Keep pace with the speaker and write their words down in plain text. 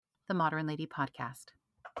the Modern Lady Podcast.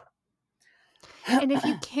 And if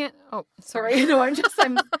you can't, Sorry, no, I've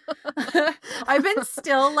been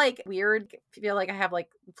still like weird. Feel like I have like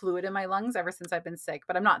fluid in my lungs ever since I've been sick,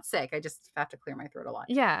 but I'm not sick. I just have to clear my throat a lot.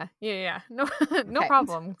 Yeah. No, no Okay.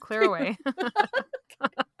 problem. Clear away.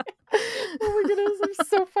 Oh my goodness, I'm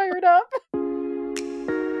so fired up.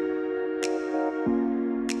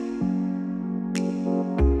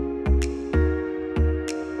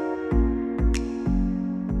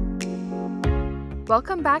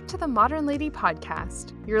 Welcome back to the Modern Lady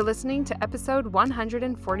Podcast. You're listening to episode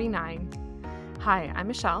 149. Hi, I'm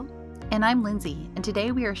Michelle. And I'm Lindsay, and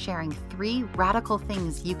today we are sharing 3 radical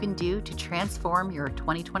things you can do to transform your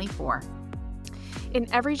 2024. In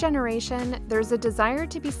every generation, there's a desire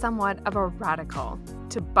to be somewhat of a radical,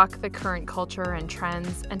 to buck the current culture and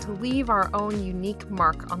trends, and to leave our own unique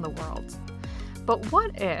mark on the world. But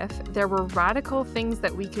what if there were radical things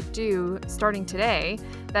that we could do starting today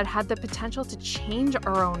that had the potential to change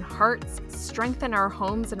our own hearts, strengthen our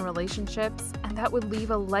homes and relationships, and that would leave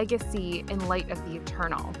a legacy in light of the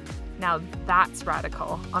eternal? Now that's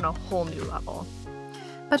radical on a whole new level.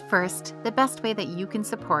 But first, the best way that you can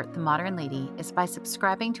support The Modern Lady is by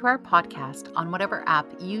subscribing to our podcast on whatever app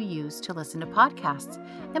you use to listen to podcasts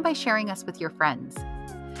and by sharing us with your friends.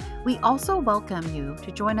 We also welcome you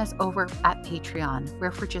to join us over at Patreon,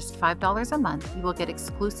 where for just $5 a month, you will get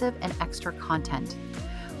exclusive and extra content.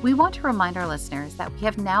 We want to remind our listeners that we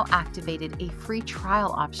have now activated a free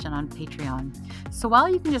trial option on Patreon. So while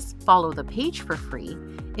you can just follow the page for free,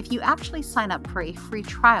 if you actually sign up for a free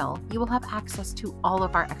trial, you will have access to all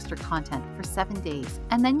of our extra content for 7 days,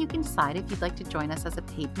 and then you can decide if you'd like to join us as a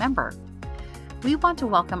paid member. We want to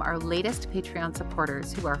welcome our latest Patreon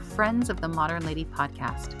supporters who are friends of the Modern Lady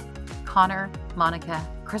Podcast: Connor, Monica,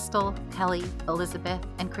 Crystal, Kelly, Elizabeth,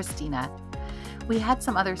 and Christina. We had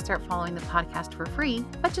some others start following the podcast for free,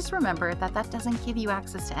 but just remember that that doesn't give you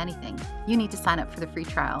access to anything. You need to sign up for the free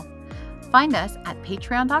trial. Find us at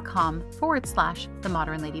patreon.com/The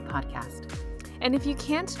Modern Lady Podcast. And if you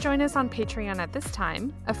can't join us on Patreon at this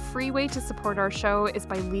time, a free way to support our show is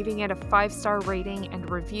by leaving it a 5-star rating and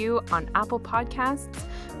review on Apple Podcasts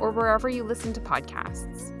or wherever you listen to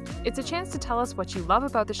podcasts. It's a chance to tell us what you love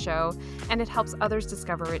about the show, and it helps others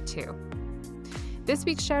discover it too. This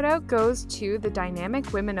week's shout out goes to the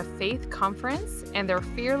Dynamic Women of Faith Conference and their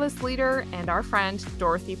fearless leader and our friend,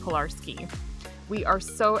 Dorothy Polarski. We are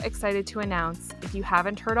so excited to announce, if you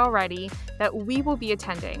haven't heard already, that we will be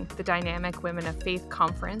attending the Dynamic Women of Faith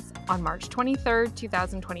Conference on March 23rd,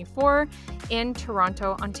 2024 in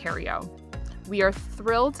Toronto, Ontario. We are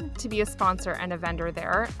thrilled to be a sponsor and a vendor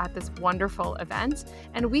there at this wonderful event,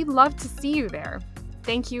 and we'd love to see you there.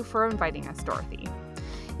 Thank you for inviting us, Dorothy.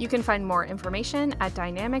 You can find more information at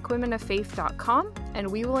dynamicwomenoffaith.com,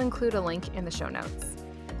 and we will include a link in the show notes.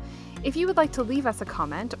 If you would like to leave us a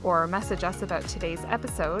comment or message us about today's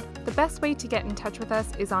episode, the best way to get in touch with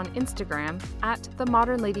us is on Instagram at The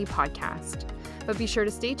Modern Lady Podcast. But be sure to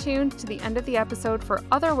stay tuned to the end of the episode for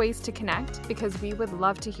other ways to connect, because we would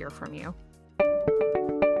love to hear from you.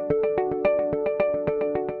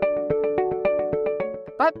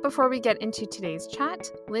 But before we get into today's chat,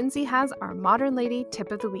 Lindsay has our Modern Lady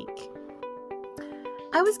Tip of the Week.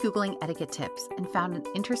 I was Googling etiquette tips and found an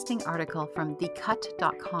interesting article from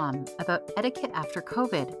thecut.com about etiquette after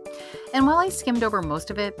COVID. And while I skimmed over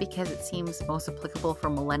most of it because it seems most applicable for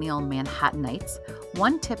millennial Manhattanites,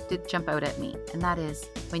 one tip did jump out at me, and that is,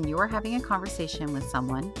 when you are having a conversation with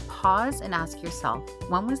someone, pause and ask yourself,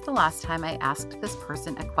 when was the last time I asked this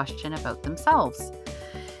person a question about themselves?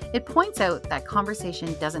 It points out that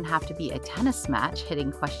conversation doesn't have to be a tennis match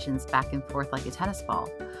hitting questions back and forth like a tennis ball,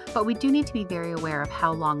 but we do need to be very aware of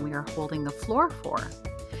how long we are holding the floor for.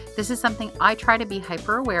 This is something I try to be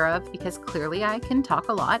hyper aware of because clearly I can talk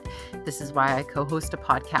a lot. This is why I co-host a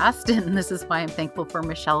podcast, and this is why I'm thankful for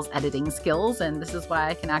Michelle's editing skills, and this is why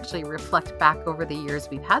I can actually reflect back over the years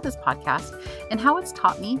we've had this podcast and how it's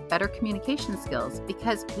taught me better communication skills,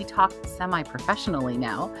 because we talk semi-professionally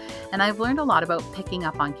now, and I've learned a lot about picking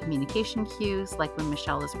up on communication cues, like when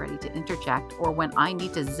Michelle is ready to interject or when I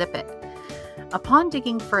need to zip it. Upon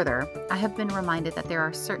digging further, I have been reminded that there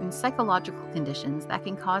are certain psychological conditions that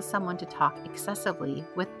can cause someone to talk excessively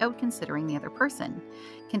without considering the other person.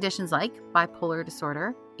 Conditions like bipolar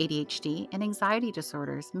disorder, ADHD, and anxiety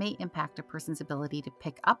disorders may impact a person's ability to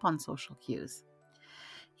pick up on social cues.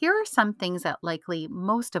 Here are some things that likely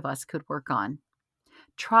most of us could work on.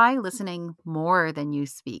 Try listening more than you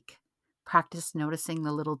speak. Practice noticing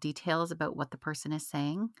the little details about what the person is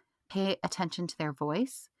saying. Pay attention to their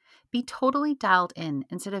voice. Be totally dialed in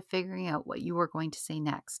instead of figuring out what you are going to say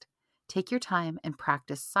next. Take your time and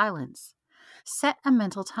practice silence. Set a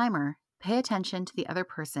mental timer. Pay attention to the other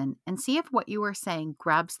person and see if what you are saying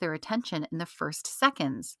grabs their attention in the first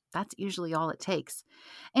seconds. That's usually all it takes.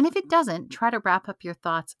 And if it doesn't, try to wrap up your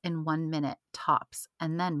thoughts in 1 minute tops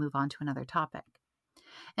and then move on to another topic.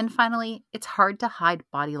 And finally, it's hard to hide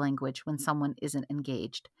body language when someone isn't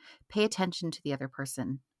engaged. Pay attention to the other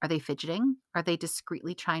person. Are they fidgeting? Are they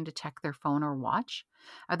discreetly trying to check their phone or watch?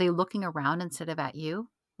 Are they looking around instead of at you?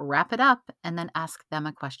 Wrap it up and then ask them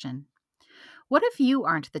a question. What if you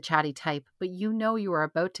aren't the chatty type, but you know you are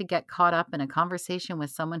about to get caught up in a conversation with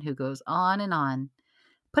someone who goes on and on?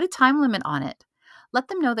 Put a time limit on it. Let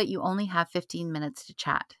them know that you only have 15 minutes to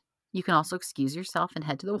chat. You can also excuse yourself and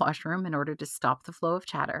head to the washroom in order to stop the flow of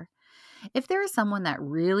chatter. If there is someone that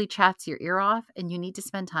really chats your ear off and you need to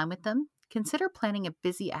spend time with them, consider planning a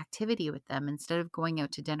busy activity with them instead of going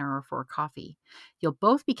out to dinner or for a coffee. You'll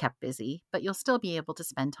both be kept busy, but you'll still be able to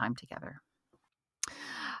spend time together.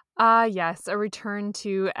 Yes, a return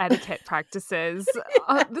to etiquette practices.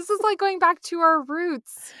 This is like going back to our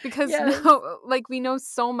roots because Yes. we know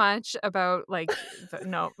so much about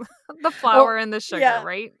the flour and the sugar,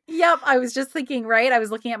 right? Yep. I was just thinking, right? I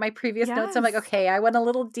was looking at my previous notes. I'm like, Yes. okay, I went a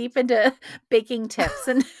little deep into baking tips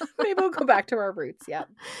and maybe we'll go back to our roots. Yep.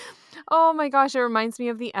 Oh my gosh, it reminds me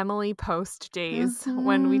of the Emily Post days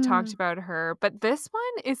when we talked Mhm. about her. But this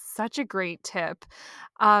one is such a great tip,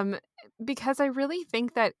 because I really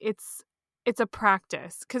think that it's a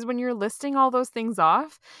practice. Because when you're listing all those things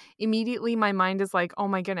off, immediately my mind is like, oh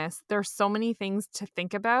my goodness, there's so many things to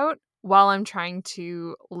think about while I'm trying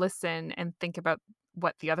to listen and think about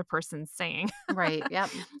what the other person's saying Right. Yep.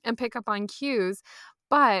 and pick up on cues.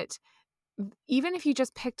 But even if you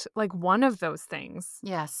just picked like one of those things,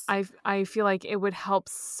 Yes. I feel like it would help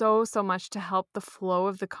so much to help the flow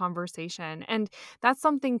of the conversation. And that's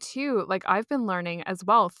something too, like I've been learning as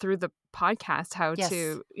well through the podcast how Yes.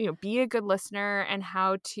 to, be a good listener and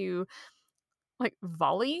how to like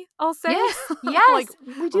volley, I'll say. Yes. Like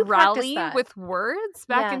Yes. We do practice rally that. with words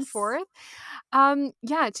back and Yes. forth.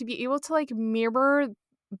 Yeah, to be able to like mirror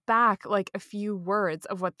back like a few words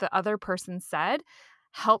of what the other person said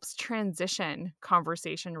helps transition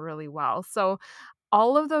conversation really well. So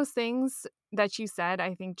all of those things that you said,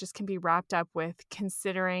 I think just can be wrapped up with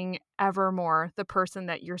considering ever more the person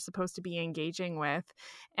that you're supposed to be engaging with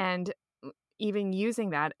and even using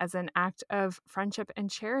that as an act of friendship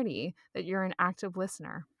and charity, that you're an active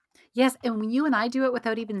listener. Yes. And when you and I do it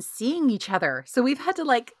without even seeing each other. So we've had to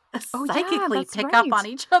like Oh yeah, psychically that's pick up on right.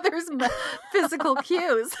 each other's physical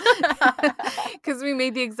cues. Because we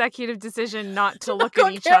made the executive decision not to look Go at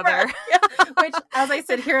on each camera. other. Yeah. Which, as I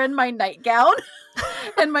sit here in my nightgown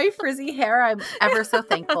and my frizzy hair, I'm ever so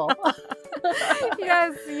thankful.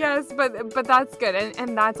 Yes, but that's good.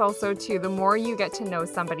 And that's also too, the more you get to know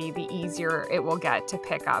somebody, the easier it will get to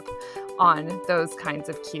pick up on those kinds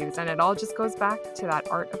of cues. And it all just goes back to that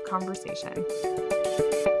art of conversation.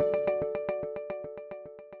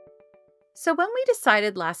 So, when we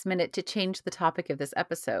decided last minute to change the topic of this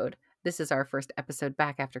episode, this is our first episode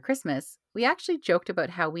back after Christmas, we actually joked about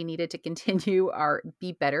how we needed to continue our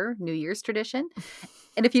Be Better New Year's tradition.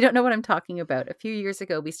 And if you don't know what I'm talking about, a few years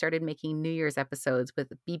ago, we started making New Year's episodes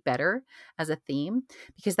with Be Better as a theme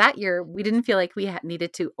because that year we didn't feel like we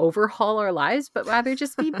needed to overhaul our lives, but rather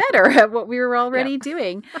just be better at what we were already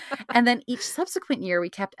doing. And then each subsequent year, we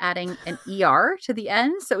kept adding an ER to the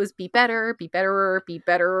end. So it was Be Better, Be Betterer, Be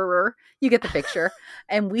Betterer. You get the picture.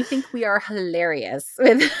 And we think we are hilarious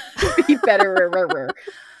with Be Betterer.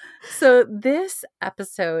 So this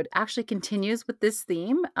episode actually continues with this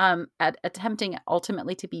theme, at attempting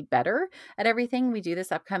ultimately to be better at everything we do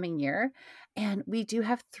this upcoming year. And we do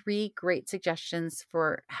have 3 great suggestions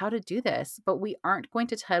for how to do this, but we aren't going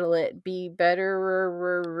to title it Be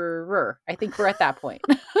Better. I think we're at that point.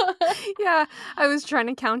 Yeah, I was trying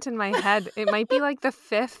to count in my head. It might be like the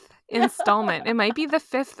 5th Yeah. installment. It might be the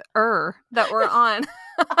 5th that we're on.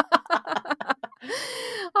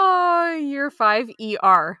 Oh, year 5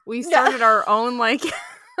 ER. We started our own like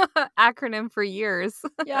acronym for years.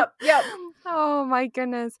 Yep. Oh my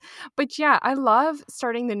goodness. But yeah, I love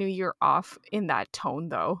starting the new year off in that tone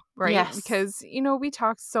though, right? Yes. Because we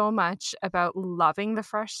talk so much about loving the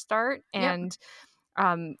fresh start Yep.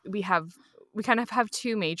 and we kind of have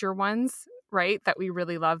 2 major ones, right? That we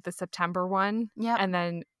really love, the September one Yep. and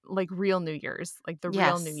then like real New Year's, like the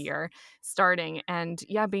real New Yes. Year starting. And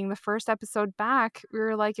yeah, being the first episode back, we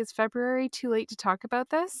were like, is February too late to talk about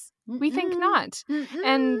this? We think Mm-mm. not. Mm-mm.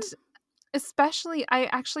 And Especially, I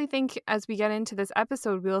actually think as we get into this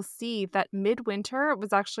episode, we'll see that midwinter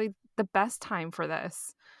was actually the best time for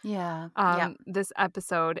Yeah. Yeah. this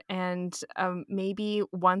episode. And maybe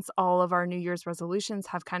once all of our New Year's resolutions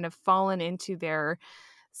have kind of fallen into their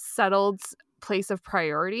settled place of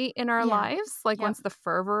priority in our Yeah. lives, like Yep. once the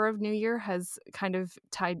fervor of New Year has kind of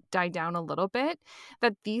died down a little bit,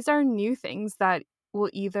 that these are new things that will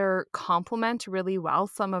either complement really well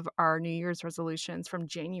some of our New Year's resolutions from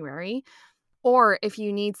January, or if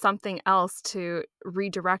you need something else to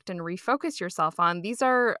redirect and refocus yourself on, these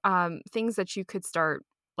are things that you could start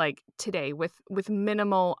like today with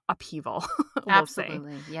minimal upheaval, we'll say.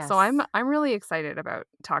 Absolutely. So Yes. I'm really excited about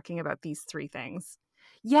talking about these three things.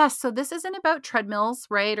 Yes, so this isn't about treadmills,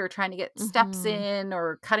 right? Or trying to get steps Mm-hmm. in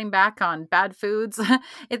or cutting back on bad foods.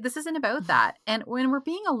 This isn't about that. And when we're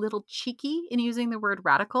being a little cheeky in using the word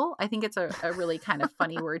radical, I think it's a really kind of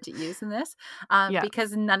funny word to use in this, Yeah,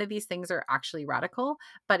 because none of these things are actually radical,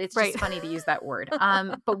 but it's right. just funny to use that word.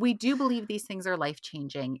 But we do believe these things are life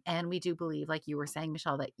changing. And we do believe, like you were saying,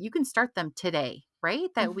 Michelle, that you can start them today,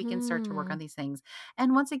 right? That we can start to work Mm-hmm. on these things.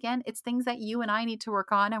 And once again, it's things that you and I need to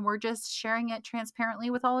work on, and we're just sharing it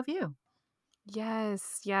transparently with all of you.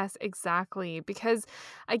 Yes, exactly. Because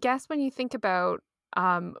I guess when you think about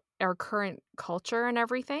our current culture and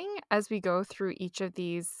everything, as we go through each of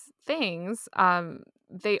these things,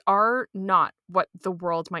 they are not what the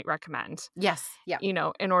world might recommend, Yes. Yeah.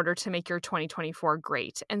 in order to make your 2024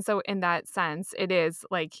 great. And so in that sense, it is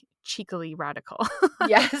like cheekily radical,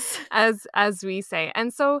 Yes. as we say.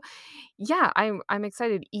 And so yeah, I'm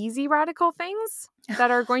excited. Easy radical things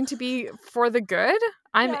that are going to be for the good,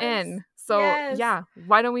 I'm Yes. in. So Yes. yeah,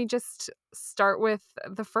 why don't we just start with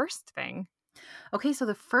the first thing? Okay, so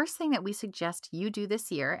the first thing that we suggest you do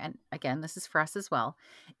this year, and again, this is for us as well,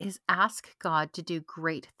 is ask God to do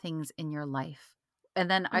great things in your life.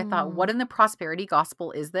 And then I thought, what Mm. in the prosperity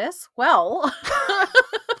gospel is this? Well,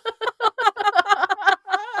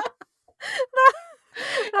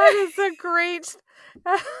 That is a great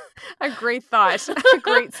a great thought, a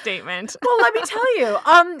great statement. well, let me tell you,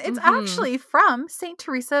 it's Mhm. actually from Saint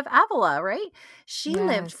Teresa of Avila, right? She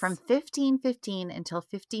lived from Yes. 1515 until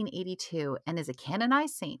 1582 and is a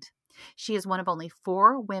canonized saint. She is one of only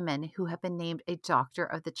 4 women who have been named a doctor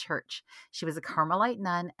of the church. She was a Carmelite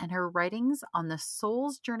nun, and her writings on the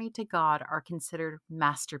soul's journey to God are considered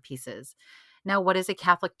masterpieces. Now, what is a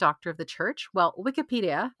Catholic doctor of the church? Well,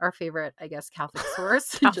 Wikipedia, our favorite, I guess, Catholic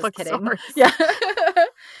source, just Catholic kidding. source. Yeah.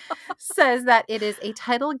 Says that it is a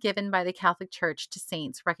title given by the Catholic Church to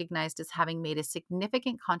saints recognized as having made a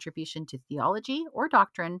significant contribution to theology or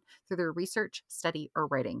doctrine through their research, study, or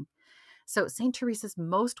writing. So, St. Teresa's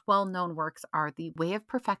most well known works are The Way of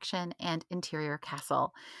Perfection and Interior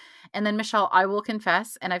Castle. And then, Michelle, I will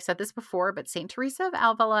confess, and I've said this before, but St. Teresa of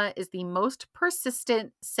Avila is the most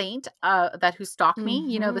persistent saint that who stalk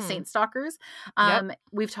me, the Mhm. saint stalkers. Yep.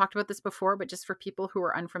 We've talked about this before, but just for people who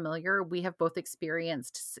are unfamiliar, we have both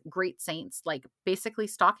experienced great saints like basically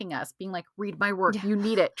stalking us, being like, read my work. Yeah. You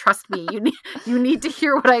need it. Trust me. You need to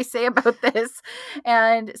hear what I say about this.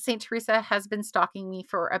 And St. Teresa has been stalking me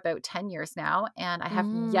for about 10 years now, and I have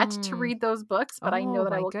yet to Mm. read those books, but I know Oh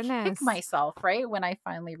that I my will kick goodness. myself, right, when I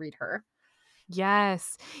finally read her.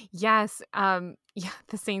 Yes. Yes. Yeah,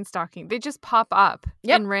 the same stocking. They just pop up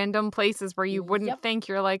Yep. in random places where you wouldn't Yep. think.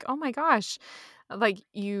 You're like, "Oh my gosh." Like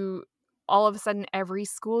you all of a sudden every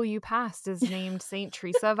school you passed is named St.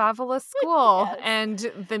 Teresa of Avila School, Yes. and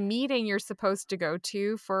the meeting you're supposed to go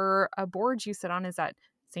to for a board you sit on is at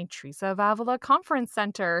St. Teresa of Avila Conference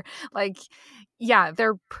Center. Like, yeah,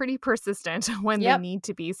 they're pretty persistent when they Yep. need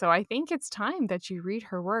to be. So I think it's time that you read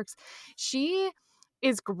her works. She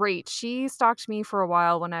is great. She stalked me for a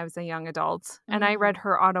while when I was a young adult, and I read Mm.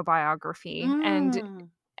 her autobiography, and Mm.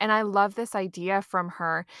 I love this idea from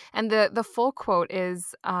her. And the full quote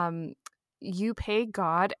is you pay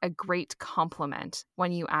God a great compliment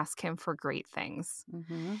when you ask him for great things.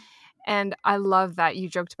 Mhm. And I love that you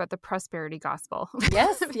joked about the prosperity gospel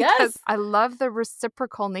Yes, because yes. I love the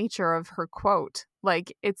reciprocal nature of her quote.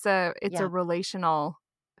 Like it's a Yeah. relational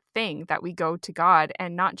thing that we go to God,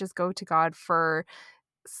 and not just go to God for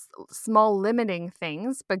small limiting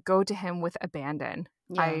things, but go to him with abandon.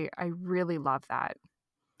 Yeah. I really love that.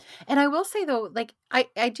 And I will say though, like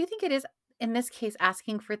I do think it is in this case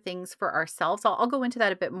asking for things for ourselves. I'll go into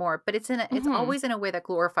that a bit more, but it's Mhm. always in a way that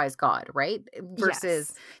glorifies God, right? Versus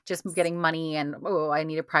Yes. just getting money and, oh, I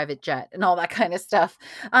need a private jet and all that kind of stuff.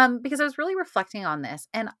 Because I was really reflecting on this,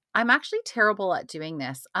 and I'm actually terrible at doing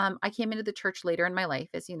this. I came into the church later in my life.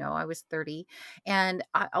 As you know, I was 30. And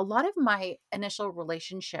a lot of my initial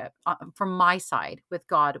relationship from my side with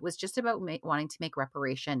God was just about wanting to make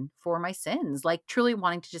reparation for my sins, like truly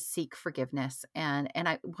wanting to just seek forgiveness. And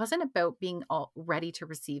I wasn't about being all ready to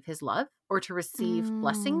receive his love or to receive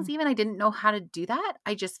blessings. Mm, Even I didn't know how to do that.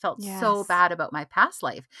 I just felt so yes. bad about my past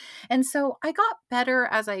life. And so I got better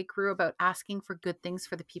as I grew about asking for good things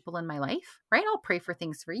for the people in my life, right? I'll pray for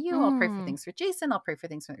things for you. I'll pray for Mm, things for Jason. I'll pray for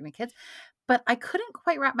things for my kids. But I couldn't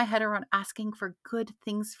quite wrap my head around asking for good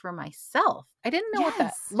things for myself. I didn't know what that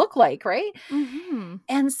yes. looked like, right? Mm-hmm.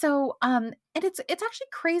 And so, and it's actually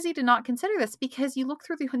crazy to not consider this because you look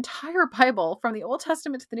through the entire Bible from the Old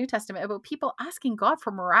Testament to the New Testament about people asking God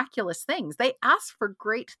for miraculous things. They ask for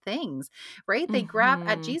great things, right? They grab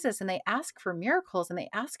at Mm-hmm. Jesus and they ask for miracles and they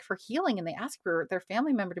ask for healing and they ask for their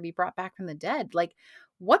family member to be brought back from the dead. Like,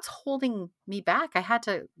 what's holding me back? I had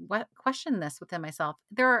to question this within myself.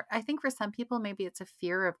 I think for some people, maybe it's a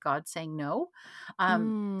fear of God saying no.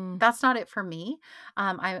 Um, Mm, that's not it for me.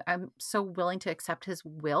 I'm so willing to accept his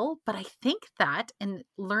will, but I think that in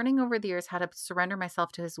learning over the years how to surrender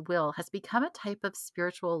myself to his will has become a type of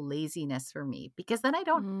spiritual laziness for me because then I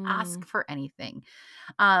don't mm, ask for anything.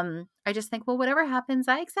 I just think, well, whatever happens,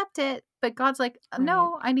 I accept it. But God's like, right.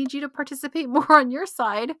 no, I need you to participate more on your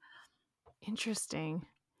side. Interesting.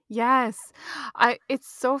 Yes. It's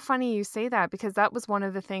so funny you say that because that was one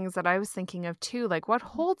of the things that I was thinking of too. Like what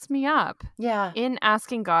holds me up Yeah. in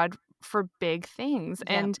asking God for big things.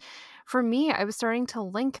 Yeah. And for me, I was starting to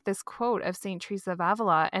link this quote of Saint Teresa of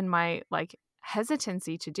Avila and my like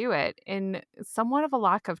hesitancy to do it in somewhat of a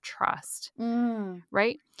lack of trust, Mm.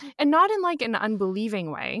 right? And not in like an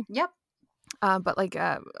unbelieving way, Yep. but like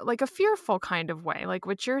a fearful kind of way, like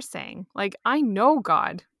what you're saying. Like I know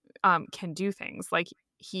God can do things. Like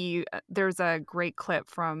there's a great clip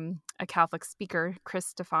from a Catholic speaker, Chris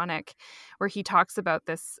Stefanik, where he talks about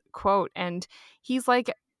this quote, and he's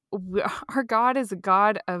like, "Our God is a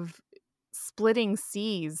God of splitting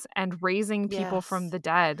seas and raising people from Yes. the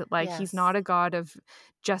dead. Like he's Yes. not a God of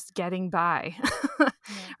just getting by." Yeah.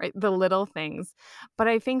 Right, the little things. But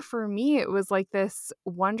I think for me it was like this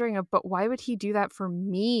wondering of, but why would he do that for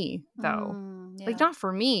me though? Like Yeah. not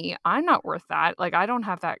for me. I'm not worth that. Like I don't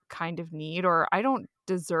have that kind of need, or I don't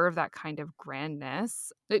deserve that kind of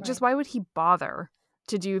grandness. Just Right. why would he bother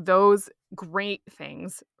to do those great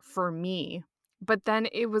things for me? But then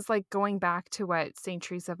it was like going back to what Saint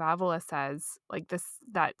Teresa of Avila says, like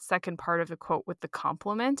that second part of the quote with the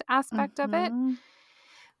compliment aspect of it, Mm-hmm.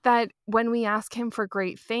 that when we ask him for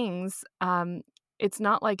great things, it's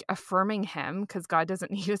not like affirming him because God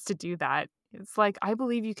doesn't need us to do that. It's like, I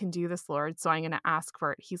believe you can do this, Lord, so I'm going to ask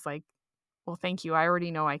for it. He's like, well, thank you. I already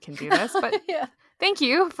know I can do this, but Yeah. thank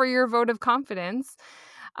you for your vote of confidence.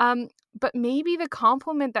 Um, but maybe the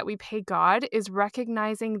compliment that we pay God is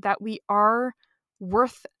recognizing that we are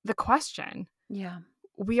worth the question. Yeah.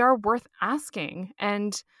 We are worth asking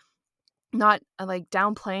and not like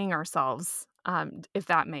downplaying ourselves, if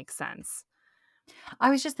that makes sense. I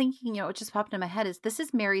was just thinking, it just popped in my head is this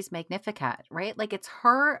is Mary's Magnificat, right? Like it's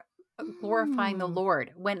her glorifying the Mm.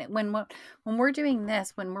 Lord. When we're doing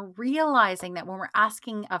this, when we're realizing that when we're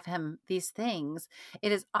asking of him these things,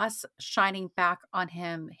 it is us shining back on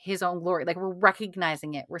him his own glory. Like we're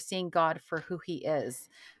recognizing it. We're seeing God for who he is,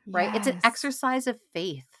 right? It's an Yes. exercise of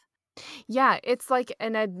faith. Yeah, it's like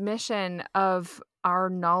an admission of our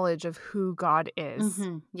knowledge of who God is.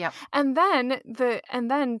 Mhm. Yep. And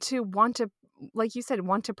then to want to, like you said,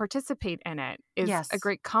 want to participate in it is a Yes.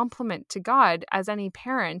 great compliment to God, as any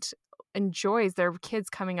parent enjoys their kids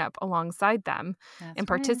coming up alongside them That's and right.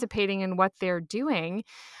 participating in what they're doing.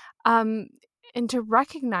 Um, and to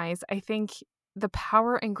recognize, I think, the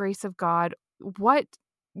power and grace of God, what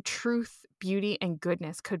truth, beauty, and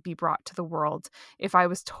goodness could be brought to the world if I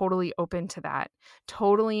was totally open to that,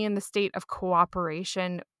 totally in the state of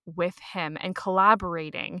cooperation with Him and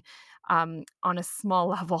collaborating on a small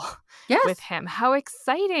level with Yes. Him. How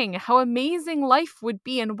exciting, how amazing life would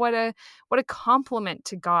be, and what a compliment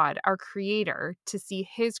to God, our Creator, to see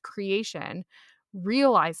His creation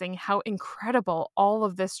realizing how incredible all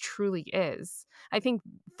of this truly is. I think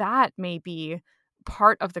that may be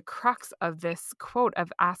part of the crux of this quote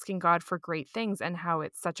of asking God for great things and how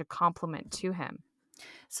it's such a compliment to him.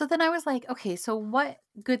 So then I was like, okay, so what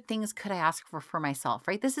good things could I ask for myself,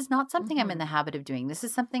 right? This is not something I'm in the Mhm. habit of doing. This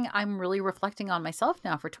is something I'm really reflecting on myself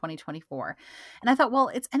now for 2024. And I thought, well,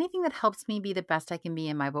 it's anything that helps me be the best I can be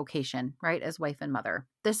in my vocation, right? As wife and mother.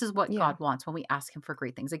 This is what Yeah. God wants when we ask him for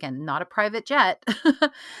great things. Again, not a private jet.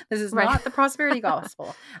 This is Right. not the prosperity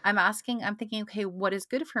gospel. I'm thinking, okay, what is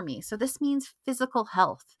good for me? So this means physical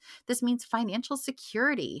health. This means financial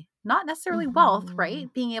security, not necessarily wealth, Mhm.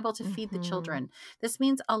 right? Being able to feed the Mhm. children. This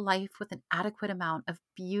means a life with an adequate amount of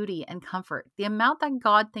beauty and comfort, the amount that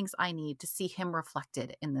God thinks I need to see him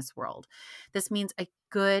reflected in this world. This means a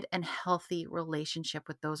good and healthy relationship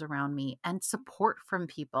with those around me and support from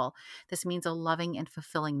people. This means a loving and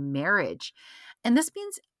fulfilling marriage. And this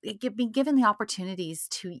means being given the opportunities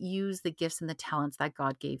to use the gifts and the talents that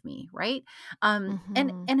God gave me, right? And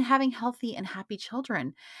Mhm. having healthy and happy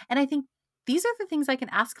children. And I think these are the things I can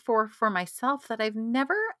ask for myself that I've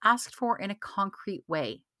never asked for in a concrete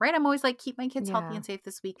way, right? I'm always like, keep my kids healthy Yeah. and safe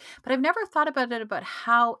this week. But I've never thought about it, about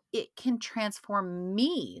how it can transform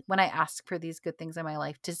me when I ask for these good things in my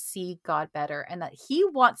life to see God better, and that he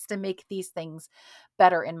wants to make these things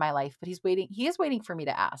better in my life. But he is waiting for me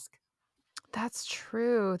to ask. That's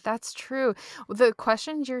true. That's true. The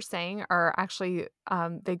questions you're saying are actually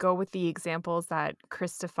they go with the examples that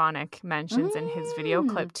Chris Stefanik mentions in his video Mm,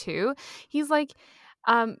 clip too. He's like,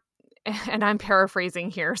 um, and I'm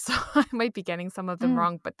paraphrasing here, so I might be getting some of them mm,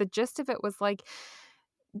 wrong, but the gist of it was like,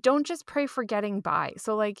 don't just pray for getting by.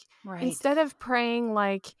 So like right. instead of praying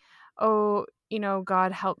like, oh,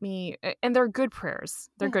 God help me, and they're good prayers.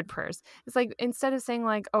 They're Yeah. good prayers. It's like instead of saying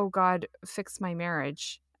like, oh God, fix my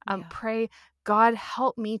marriage, Yeah. pray, God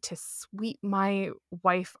help me to sweep my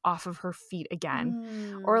wife off of her feet again.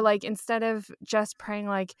 Or Mm, like instead of just praying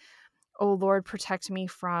like, oh Lord, protect me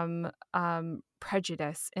from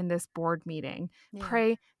prejudice in this board meeting. yeah.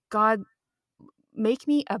 Pray, God, make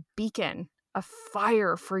me a beacon, a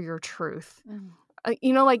fire for your truth. Mm,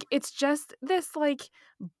 Like it's just this like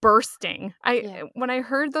bursting. yeah. When I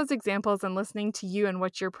heard those examples and listening to you and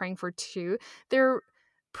what you're praying for too, they're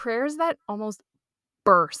prayers that almost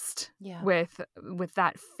burst Yeah. with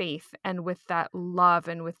that faith and with that love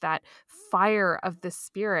and with that fire of the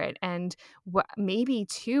spirit. And what maybe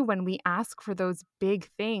too, when we ask for those big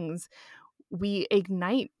things, we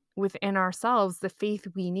ignite within ourselves the faith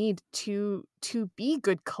we need to be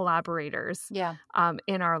good collaborators Yeah.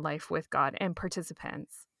 in our life with God and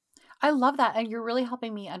participants. I love that, and you're really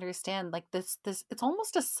helping me understand, like, this it's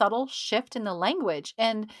almost a subtle shift in the language,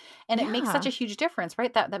 and it makes such Yeah. a huge difference,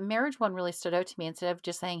 right? That marriage one really stood out to me. Instead of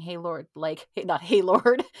just saying, "Hey Lord," like, hey, not "Hey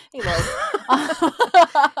Lord," "Hey Lord."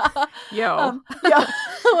 Yo. Yeah,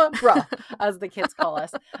 bruh, as the kids call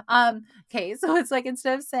us. Okay, so it's like,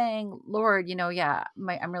 instead of saying, "Lord, yeah,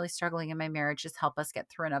 I'm really struggling in my marriage, just help us get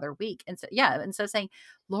through another week." And so, yeah, instead of saying,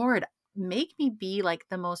 "Lord, make me be like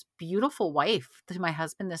the most beautiful wife to my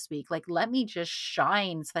husband this week. Like, let me just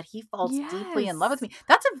shine so that he falls deeply in love with Yes. me."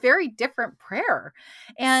 That's a very different prayer.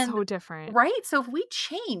 And So different. right. So if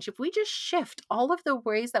we just shift all of the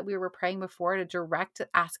ways that we were praying before to direct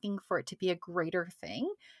asking for it to be a greater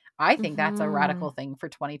thing, I think that's a Mhm. radical thing for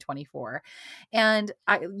 2024. And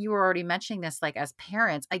you were already mentioning this, like, as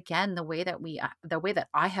parents, again, the way that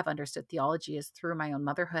I have understood theology is through my own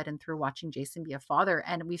motherhood and through watching Jason be a father.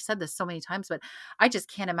 And we've said this so many times, but I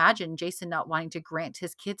just can't imagine Jason not wanting to grant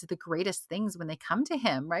his kids the greatest things when they come to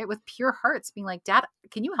him, right? With pure hearts, being like, Dad,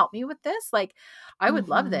 can you help me with this? Like, I would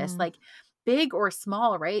love this. Mhm. Like, big or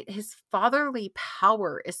small, right? His fatherly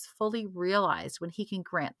power is fully realized when he can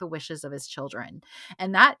grant the wishes of his children.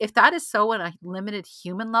 And that, if that is so on a limited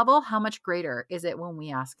human level, how much greater is it when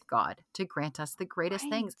we ask God to grant us the greatest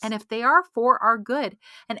things? Right. And if they are for our good,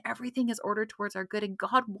 and everything is ordered towards our good, and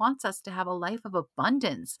God wants us to have a life of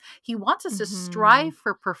abundance, He wants us to Mhm. strive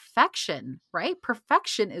for perfection, right?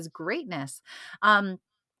 Perfection is greatness. Um,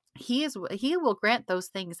 he will grant those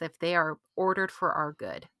things if they are ordered for our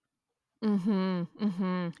good. Mhm.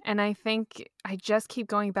 Mhm. And I think I just keep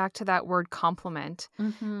going back to that word compliment,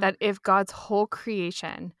 Hmm. that if God's whole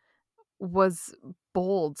creation was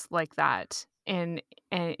bold like that in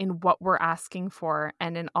what we're asking for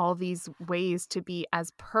and in all these ways to be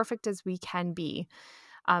as perfect as we can be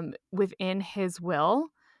within his will,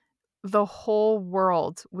 the whole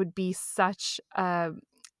world would be such an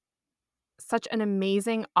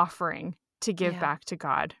amazing offering to give Yeah. back to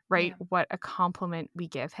God, right? Yeah. What a compliment we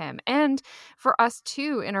give him. And for us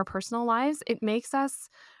too in our personal lives, it makes us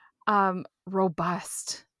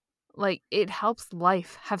robust. like it helps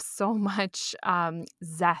life have so much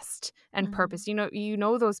zest and Mhm. purpose. You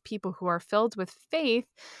know those people who are filled with faith,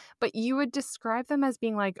 but you would describe them as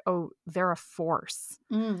being like, oh, they're a force,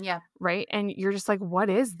 Yeah. right? And you're just like, what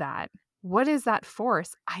is that? What is that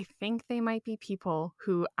force? I think they might be people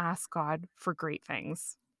who ask God for great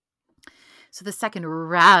things. So the second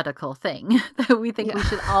radical thing that we think Yeah. we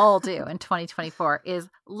should all do in 2024 is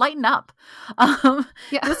lighten up. Um,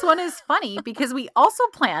 Yeah. this one is funny because we also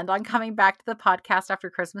planned on coming back to the podcast after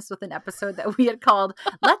Christmas with an episode that we had called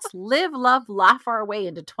 "Let's Live, Love, Laugh Our Way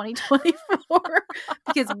into 2024,"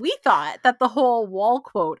 because we thought that the whole wall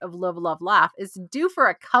quote of "Live, Love, Laugh" is due for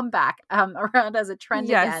a comeback around as a trend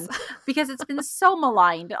Yes. again, because it's been so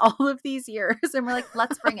maligned all of these years, and we're like,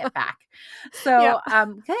 let's bring it back. Yeah.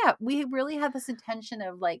 So, yeah, we really had this intention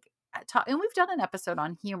of like and we've done an episode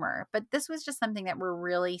on humor, but this was just something that we're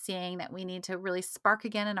really seeing that we need to really spark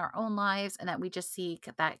again in our own lives, and that we just see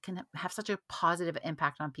that can have such a positive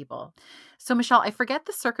impact on people. So, Michelle, I forget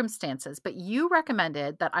the circumstances, but you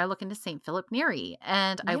recommended that I look into St. Philip Neri,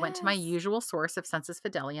 and I went to my Yes. usual source of Sensus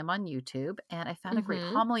Fidelium on YouTube, and I found a great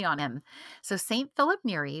Mm-hmm. homily on him. So, St. Philip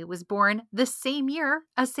Neri was born the same year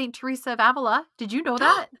as St. Teresa of Avila. Did you know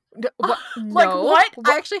that? What? Like, No. what?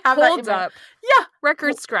 I actually have that in Hold my up. yeah. Record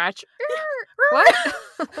w- scratch. What?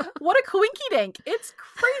 yeah. What a coinky dink. It's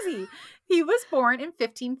crazy. He was born in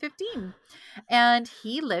 1515 and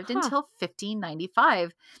he lived Huh. until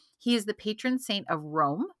 1595. He is the patron saint of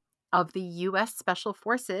Rome, of the US Special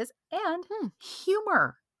Forces, and Hmm.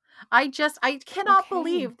 humor. I cannot Okay.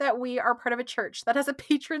 believe that we are part of a church that has a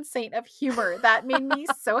patron saint of humor. That made me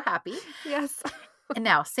so happy. Yes. And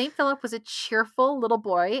now, St. Philip was a cheerful little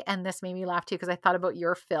boy, and this made me laugh too because I thought about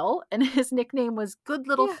your Phil, and his nickname was Good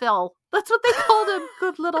Little Yeah. Phil. That's what they called him,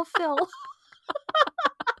 Good Little Phil.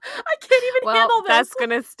 I can't even Well, handle this. that's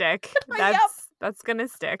gonna stick. Yep. That's gonna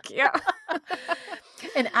stick. Yeah.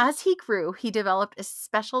 And as he grew, he developed a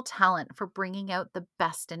special talent for bringing out the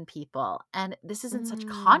best in people. And this is in such Mm.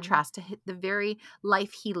 contrast to the very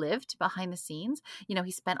life he lived behind the scenes.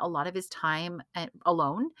 He spent a lot of his time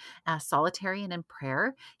alone, solitary, and in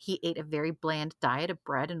prayer. He ate a very bland diet of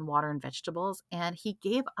bread and water and vegetables. And he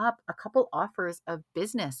gave up a couple offers of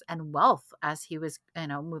business and wealth as he was,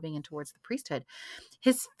 moving in towards the priesthood.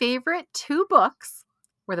 His favorite two books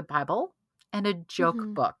were the Bible and a joke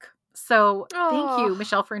Hmm. book. So thank Oh, you,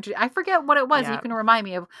 Michelle, for introducing. I forget what it was. You yeah. can remind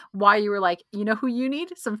me of why you were like, you know who you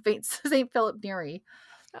need? Some St. Philip Neri.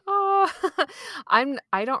 Oh,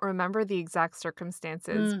 I don't remember the exact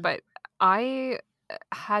circumstances, Mm, but I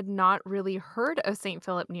had not really heard of St.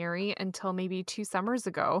 Philip Neri until maybe 2 summers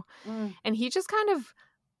ago. mm. And he just kind of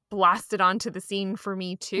blasted onto the scene for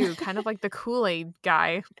me too, kind of like the Kool-Aid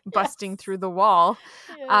guy busting Yes. through the wall.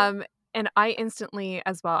 Yeah. Um, and I instantly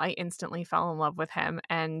fell in love with him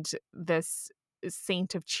and this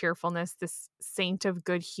saint of cheerfulness, this saint of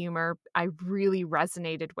good humor, I really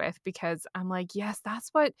resonated with because I'm like, yes,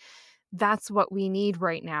 that's what we need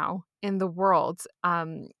right now in the world.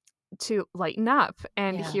 To lighten up.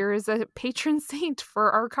 And Yeah. here is a patron saint for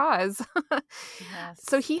our cause.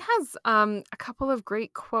 So Yes. he has a couple of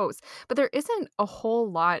great quotes, but there isn't a whole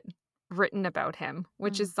lot written about him,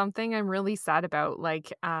 which Mm. is something I'm really sad about.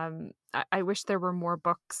 Like, I wish there were more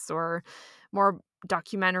books or more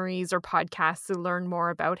documentaries or podcasts to learn more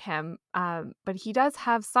about him. But he does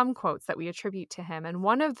have some quotes that we attribute to him. And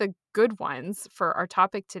one of the good ones for our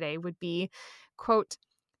topic today would be, quote,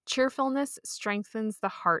 cheerfulness strengthens the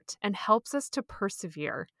heart and helps us to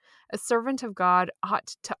persevere. A servant of God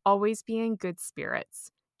ought to always be in good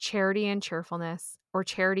spirits. Charity and cheerfulness, or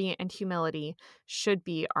charity and humility, should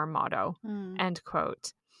be our motto. Mm. End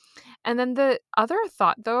quote. And then the other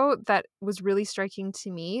thought, though, that was really striking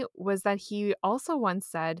to me was that he also once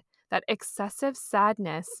said that excessive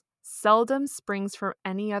sadness seldom springs from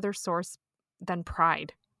any other source than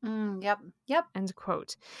pride. Yep. Yep. End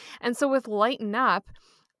quote. And so with Lighten Up,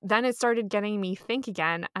 then it started getting me think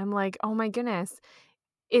again. I'm like, oh my goodness,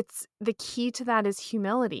 it's the key to that is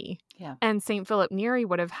humility. Yeah. And St. Philip Neri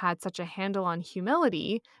would have had such a handle on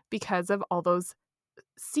humility because of all those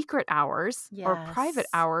secret hours or private Yes.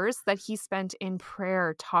 hours that he spent in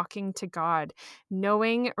prayer, talking to God,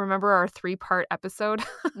 knowing, remember our 3-part episode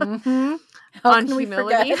Mm-hmm. How on can we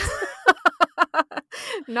forget? humility?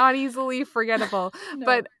 Not easily forgettable. No.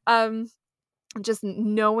 But just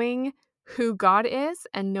knowing who God is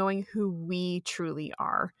and knowing who we truly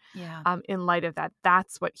are. Yeah. In light of that,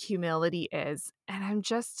 that's what humility is. And I'm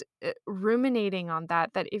just ruminating on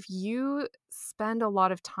that if you spend a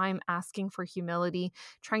lot of time asking for humility,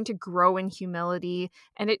 trying to grow in humility,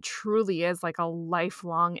 and it truly is like a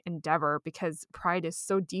lifelong endeavor because pride is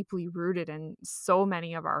so deeply rooted in so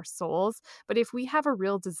many of our souls. But if we have a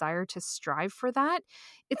real desire to strive for that,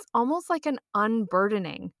 it's almost like an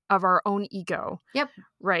unburdening of our own ego, Yep.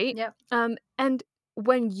 right? Yep. And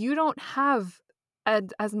when you don't have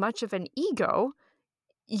as much of an ego,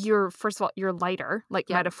 you're first of all, you're lighter, like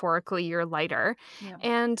Yep. metaphorically, you're lighter. Yep.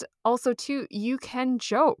 And also too, you can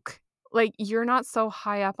joke. Like you're not so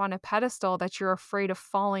high up on a pedestal that you're afraid of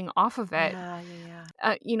falling off of it.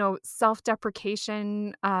 Yeah.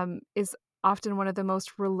 Self-deprecation is often one of the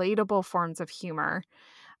most relatable forms of humor.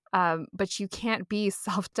 But you can't be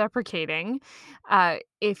self-deprecating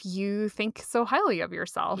if you think so highly of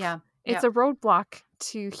yourself. Yeah. It's a roadblock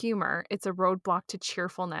to humor. It's a roadblock to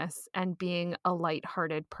cheerfulness, and being a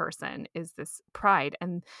lighthearted person is this pride.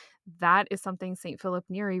 And that is something St. Philip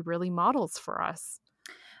Neri really models for us.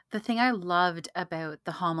 The thing I loved about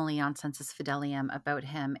the homily on Sensus Fidelium about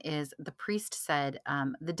him is the priest said,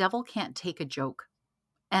 the devil can't take a joke.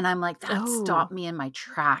 And I'm like, that stopped me in my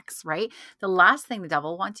tracks, right? The last thing the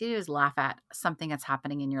devil wants you to do is laugh at something that's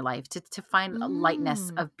happening in your life, to find a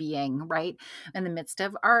lightness of being, right? In the midst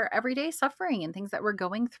of our everyday suffering and things that we're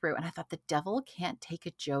going through. And I thought, the devil can't take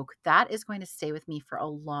a joke. That is going to stay with me for a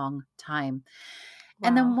long time. Wow.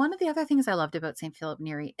 And then one of the other things I loved about St. Philip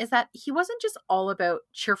Neri is that he wasn't just all about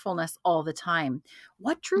cheerfulness all the time.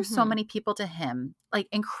 What drew so many people to him,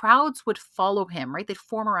 and crowds would follow him, right? They'd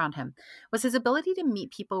form around him, was his ability to meet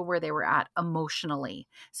people where they were at emotionally.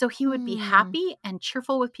 So he would be happy and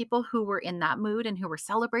cheerful with people who were in that mood and who were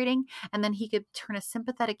celebrating. And then he could turn a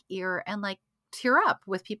sympathetic ear and tear up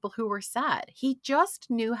with people who were sad. He just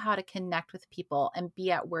knew how to connect with people and be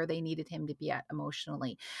at where they needed him to be at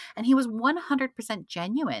emotionally. And he was 100%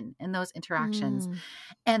 genuine in those interactions.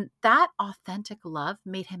 And that authentic love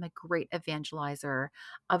made him a great evangelizer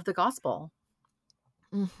of the gospel.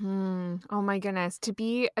 Oh my goodness. To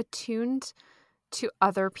be attuned to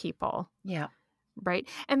other people. Yeah. Right.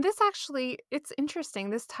 And this actually, it's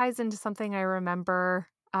interesting. This ties into something I remember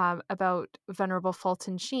about Venerable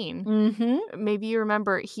Fulton Sheen. Maybe you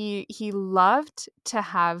remember he loved to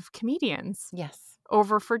have comedians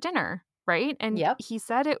over for dinner, right? And he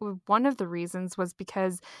said one of the reasons was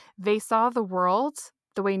because they saw the world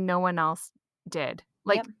the way no one else did.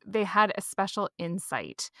 They had a special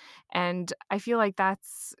insight. And I feel like that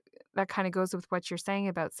kind of goes with what you're saying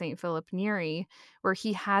about St. Philip Neri, where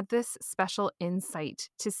he had this special insight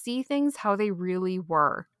to see things how they really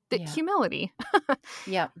were. Humility.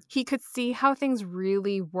 He could see how things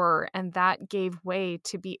really were, and that gave way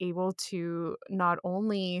to be able to not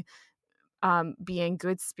only be in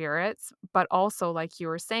good spirits, but also, like you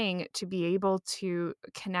were saying, to be able to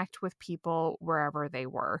connect with people wherever they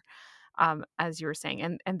were, as you were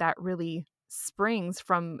saying. And that really springs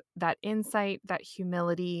from that insight, that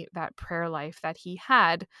humility, that prayer life that he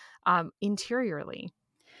had interiorly.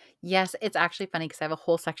 Yes, it's actually funny because I have a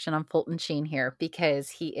whole section on Fulton Sheen here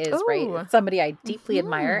because he is somebody I deeply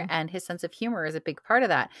admire, and his sense of humor is a big part of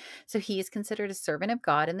that. So he is considered a servant of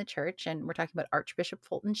God in the church, and we're talking about Archbishop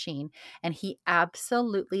Fulton Sheen, and he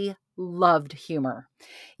absolutely loved humor.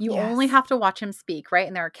 You only have to watch him speak, right?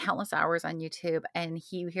 And there are countless hours on YouTube, and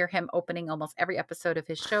you hear him opening almost every episode of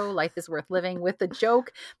his show, Life is Worth Living, with the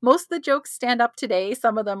joke. Most of the jokes stand up today.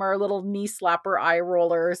 Some of them are little knee slapper eye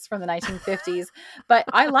rollers from the 1950s, but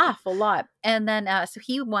I laugh a lot. And then, so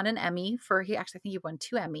he won an Emmy I think he won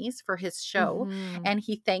 2 Emmys for his show. And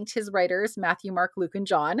he thanked his writers, Matthew, Mark, Luke, and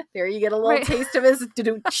John. There you get a little taste of his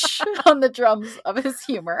on the drums of his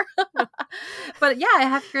humor. But yeah, I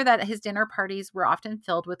have here that his dinner parties were often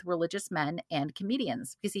filled with religious men and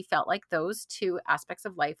comedians because he felt like those two aspects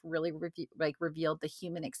of life really revealed the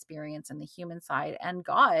human experience and the human side and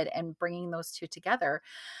God, and bringing those two together.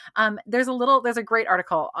 There's a great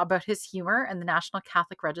article about his humor in the National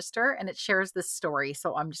Catholic Register, and it shares this story.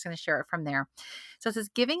 So I'm just going to share it from there. So it says,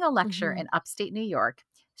 giving a lecture in upstate New York,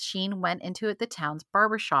 Sheen went into the town's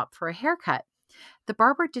barbershop for a haircut. The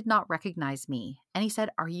barber did not recognize me, and he said,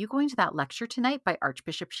 "Are you going to that lecture tonight by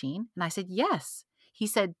Archbishop Sheen?" And I said, "Yes." He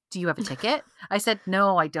said, "Do you have a ticket?" I said,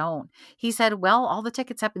 "No, I don't." He said, "Well, all the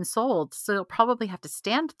tickets have been sold, so you'll probably have to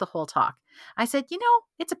stand the whole talk." I said,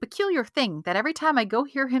 "It's a peculiar thing that every time I go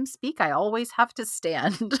hear him speak, I always have to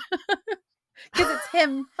stand." Because it's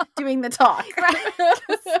him doing the talk.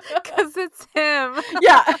 Because it's him.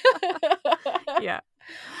 Yeah. Yeah.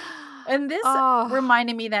 And this Oh,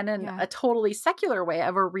 reminded me then in yeah. a totally secular way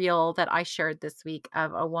of a reel that I shared this week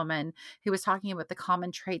of a woman who was talking about the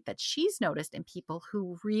common trait that she's noticed in people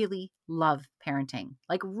who really love parenting,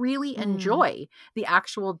 like really Mm. enjoy the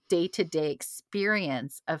actual day-to-day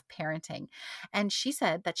experience of parenting. And she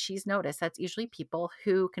said that she's noticed that's usually people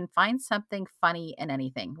who can find something funny in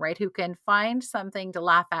anything, right? Who can find something to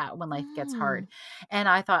laugh at when life gets hard. Mm. And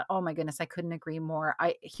I thought, oh my goodness, I couldn't agree more.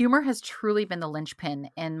 Humor has truly been the linchpin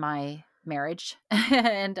in my marriage,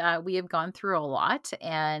 and we have gone through a lot.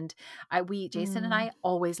 And Jason and Mm. I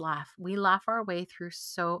always laugh. We laugh our way through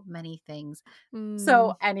so many things. So,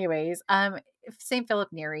 Mm. anyways, Saint Philip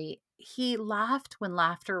Neri, he laughed when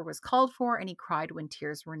laughter was called for, and he cried when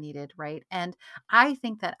tears were needed, right? And I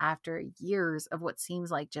think that after years of what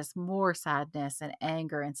seems like just more sadness and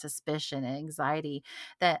anger and suspicion and anxiety,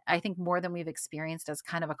 that I think more than we've experienced as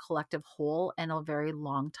kind of a collective whole in a very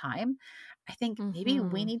long time, I think maybe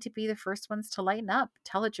we Mhm. need to be the first ones to lighten up,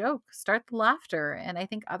 tell a joke, start the laughter, and I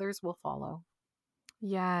think others will follow.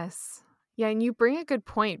 Yes. Yeah, and you bring a good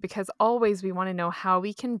point because always we want to know how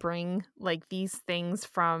we can bring like these things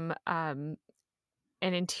from an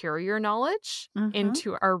interior knowledge Hmm.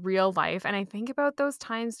 into our real life. And I think about those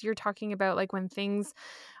times you're talking about, like when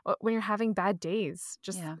you're having bad days,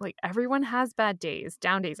 just Yeah. like everyone has bad days,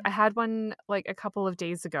 down days. I had one like a couple of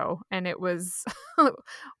days ago and it was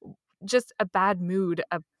just a bad mood,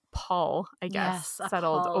 a pall, I guess, Yes, a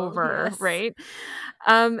settled Paul. over, Yes. right?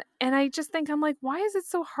 And I just think I'm like, why is it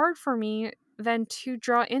so hard for me then to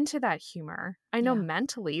draw into that humor? I know Yeah.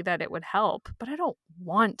 mentally that it would help, but I don't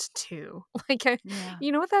want to. Like, Yeah.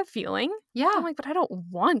 you know what that feeling? I'm Yeah. like, but I don't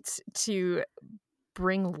want to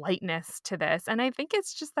bring lightness to this. And I think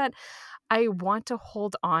it's just that I want to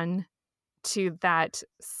hold on to that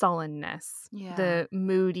sullenness, Yeah. the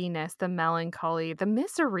moodiness, the melancholy, the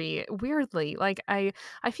misery, weirdly. Like I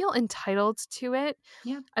feel entitled to it.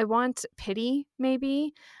 Yeah. I want pity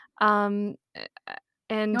maybe. Um You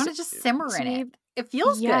and want to just simmer to in it. me It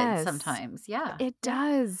feels good yes. sometimes. Yeah. It Yeah.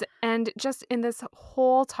 does. And just in this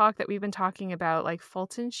whole talk that we've been talking about, like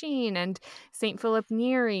Fulton Sheen and St. Philip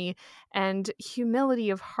Neri and humility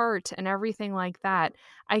of heart and everything like that,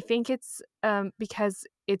 I think it's because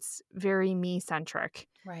it's very me centric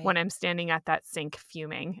when Right. I'm standing at that sink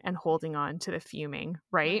fuming and holding on to the fuming,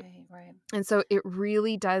 right? Right. Right. And so it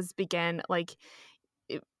really does begin like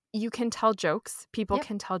it- you can tell jokes, people Yep.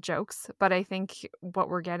 can tell jokes, but I think what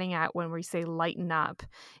we're getting at when we say lighten up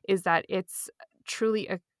is that it's truly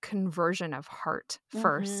a conversion of heart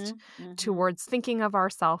first Mhm. Mhm. towards thinking of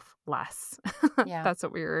ourselves less. Yeah. That's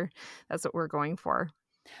what we're going for.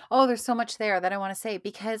 Oh, there's so much there that I want to say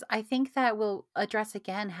because I think that we'll address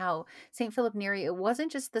again how St. Philip Neri, it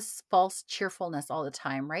wasn't just this false cheerfulness all the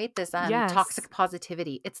time, right? This Yes. toxic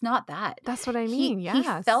positivity. It's not that. That's what I He mean. he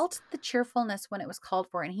Yes. felt the cheerfulness when it was called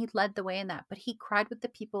for and he led the way in that, but he cried with the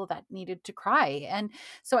people that needed to cry. And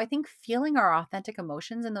so I think feeling our authentic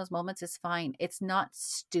emotions in those moments is fine. It's not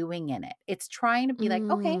stewing in it. It's trying to be like,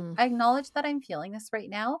 okay, Mm. I acknowledge that I'm feeling this right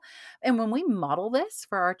now. And when we model this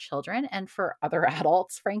for our children and for other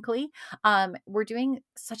adults, frankly, we're doing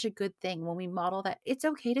such a good thing when we model that it's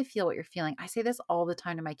okay to feel what you're feeling. I say this all the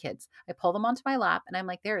time to my kids. I pull them onto my lap and I'm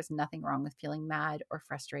like, there is nothing wrong with feeling mad or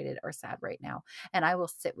frustrated or sad right now. And I will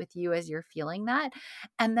sit with you as you're feeling that.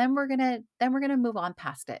 And then we're gonna move on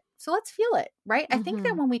past it. So let's feel it, right? I think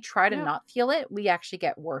that Mhm. when we try to Yep. not feel it, we actually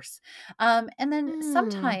get worse. And then Mm.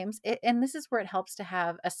 sometimes, and this is where it helps to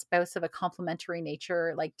have a spouse of a complementary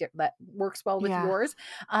nature, like that works well with Yeah. yours.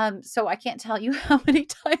 So I can't tell you how many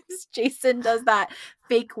times Jason does that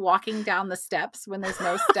fake walking down the steps when there's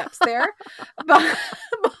no steps there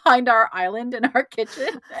behind our island in our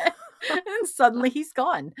kitchen. And suddenly he's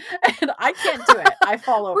gone. And I can't do it. I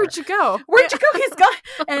fall over. Where'd you go? Yeah. Where'd you go? He's gone.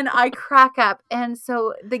 And I crack up. And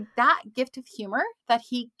so that gift of humor that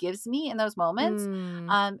he gives me in those moments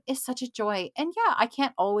Mm. is such a joy. And yeah, I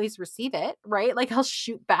can't always receive it, right? Like I'll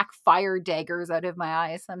shoot back fire daggers out of my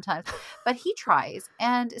eyes sometimes, but he tries.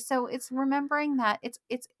 And so it's remembering that it's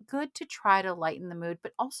good to try to lighten the mood,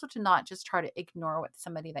 but also to not just try to ignore what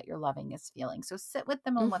somebody that you're loving is feeling. So sit with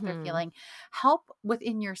them on what they're Mhm. feeling, help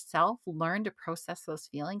within yourself, learn to process those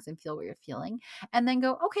feelings and feel what you're feeling, and then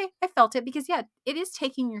go, okay, I felt it. Because yeah, it is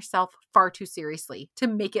taking yourself far too seriously to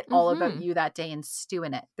make it all about Mhm. you that day and stew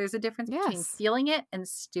in it. There's a difference between Yes. feeling it and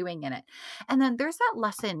stewing in it. And then there's that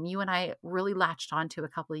lesson you and I really latched onto a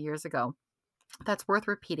couple of years ago that's worth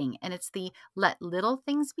repeating. And it's the let little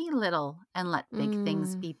things be little and let big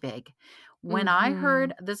things Mm. be big. When I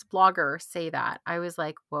heard this blogger say that, I was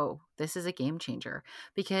like, whoa, this is a game changer.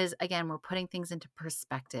 Because again, we're putting things into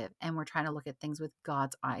perspective and we're trying to look at things with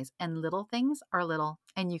God's eyes. And little things are little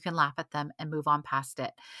and you can laugh at them and move on past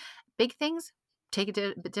it. Big things take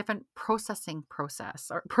a different processing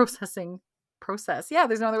process. Yeah,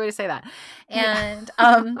 there's no other way to say that. And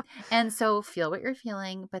and so feel what you're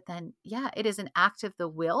feeling, but then it is an act of the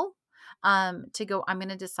will to go, I'm going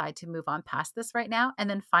to decide to move on past this right now, and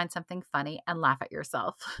then find something funny and laugh at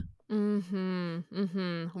yourself.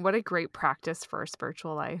 What a great practice for a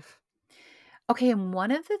spiritual life. Okay, and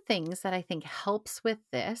one of the things that I think helps with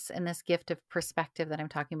this and this gift of perspective that I'm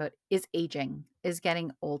talking about is aging, is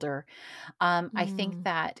getting older. I think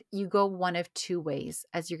that you go one of two ways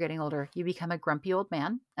as you're getting older. You become a grumpy old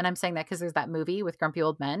man. And I'm saying that because there's that movie with grumpy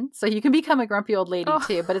old men. So you can become a grumpy old lady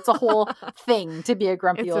too, but it's a whole thing to be a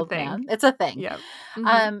grumpy old man. It's a thing. Yep.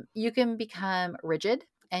 You can become rigid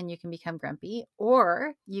and you can become grumpy,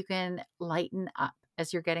 or you can lighten up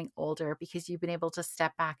as you're getting older because you've been able to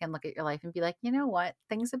step back and look at your life and be like, you know what?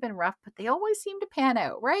 Things have been rough, but they always seem to pan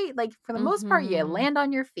out, right? Like for the most part, you land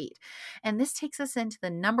on your feet. And this takes us into the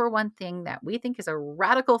number one thing that we think is a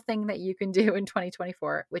radical thing that you can do in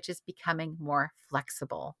 2024, which is becoming more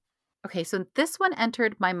flexible. Okay, so this one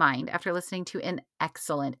entered my mind after listening to an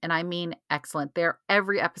excellent, and I mean excellent,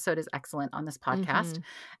 every episode is excellent on this podcast,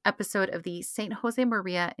 episode of the St. Jose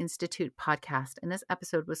Maria Institute podcast. And this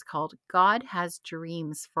episode was called God Has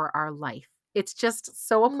Dreams for Our Life. It's just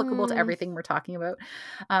so applicable to everything we're talking about.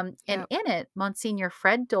 And in it, Monsignor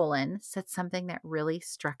Fred Dolan said something that really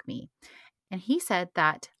struck me. And he said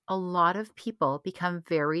that a lot of people become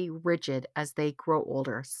very rigid as they grow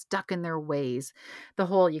older, stuck in their ways. The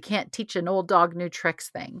whole you can't teach an old dog new tricks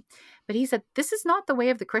thing. But he said this is not the way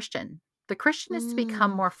of the Christian. The Christian is to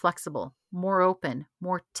become more flexible, more open,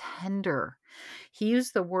 more tender. He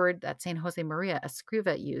used the word that St. Jose Maria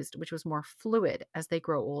Escriva used, which was more fluid as they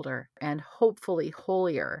grow older and hopefully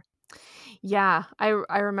holier. Yeah, I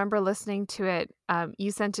remember listening to it.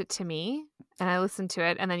 You sent it to me and I listened to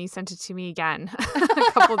it, and then you sent it to me again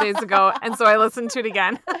a couple days ago. And so I listened to it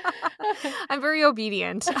again. I'm very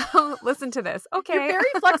obedient. Listen to this. Okay. You're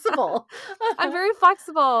very flexible. I'm very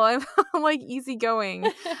flexible. I'm like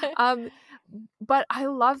easygoing. But I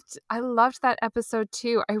loved that episode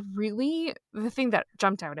too. The thing that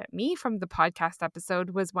jumped out at me from the podcast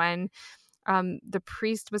episode was when the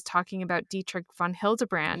priest was talking about Dietrich von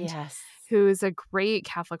Hildebrand, who is a great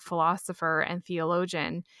Catholic philosopher and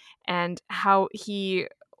theologian, and how he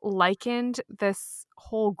likened this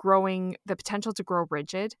whole the potential to grow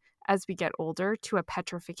rigid as we get older to a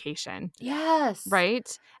petrification. Yes.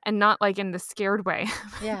 Right? And not like in the scared way.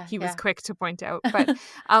 Yeah. He was quick to point out, but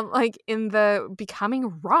like in the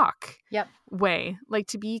becoming rock way, like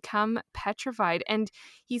to become petrified. And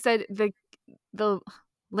he said the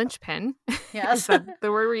linchpin, is that the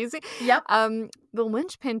word we're using? The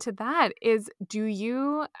linchpin to that is, do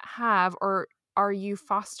you have or are you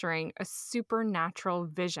fostering a supernatural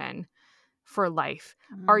vision for life?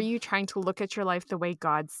 Are you trying to look at your life the way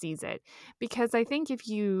God sees it? Because I think if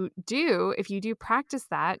you do practice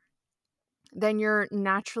that, then you're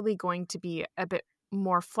naturally going to be a bit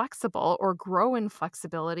more flexible or grow in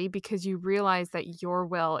flexibility because you realize that your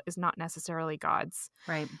will is not necessarily God's,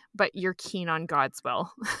 right? But you're keen on God's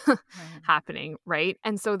will happening, right?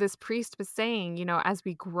 And so this priest was saying, as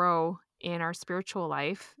we grow in our spiritual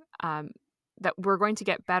life, that we're going to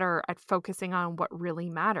get better at focusing on what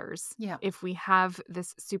really matters. Yeah. If we have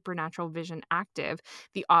this supernatural vision active,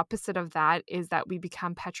 the opposite of that is that we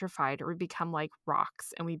become petrified or we become like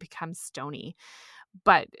rocks and we become stony.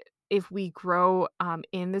 But if we grow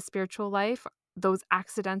in the spiritual life, those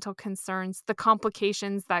accidental concerns, the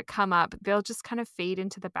complications that come up, they'll just kind of fade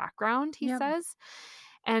into the background, he says.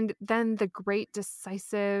 And then the great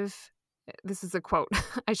decisive, this is a quote,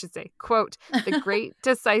 I should say, quote, the great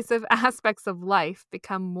decisive aspects of life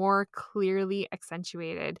become more clearly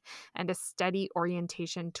accentuated and a steady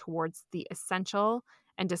orientation towards the essential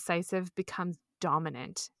and decisive becomes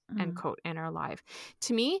dominant, end quote, in our life.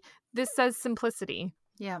 To me, this says simplicity.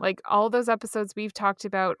 Yeah. Like all those episodes we've talked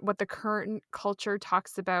about what the current culture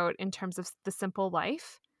talks about in terms of the simple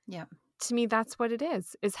life. Yeah. To me, that's what it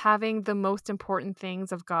is having the most important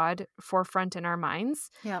things of God forefront in our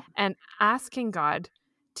minds and asking God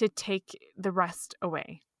to take the rest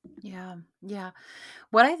away. Yeah. Yeah.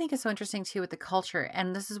 What I think is so interesting too with the culture,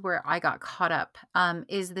 and this is where I got caught up,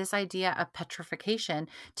 is this idea of petrification.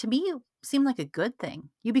 To me, seemed like a good thing.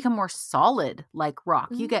 You become more solid like rock.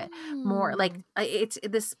 You get more like it's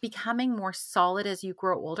this becoming more solid as you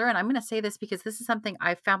grow older. And I'm going to say this because this is something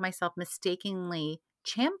I found myself mistakenly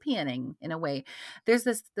championing in a way. There's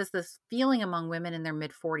this feeling among women in their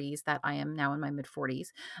mid 40s that I am now in my mid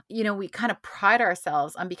 40s. We kind of pride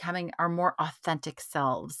ourselves on becoming our more authentic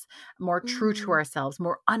selves, more true to Mm. ourselves,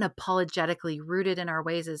 more unapologetically rooted in our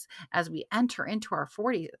ways as we enter into our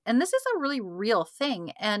 40s. And this is a really real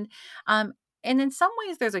thing. Um and in some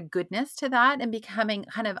ways, there's a goodness to that and becoming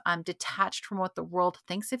kind of detached from what the world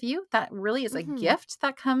thinks of you. That really is a Mhm. gift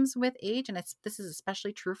that comes with age. And this is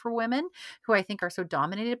especially true for women who I think are so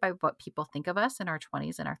dominated by what people think of us in our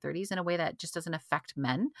 20s and our 30s in a way that just doesn't affect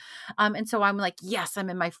men. And so I'm like, yes,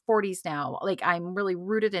 I'm in my 40s now. Like I'm really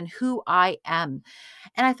rooted in who I am.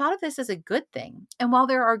 And I thought of this as a good thing. And while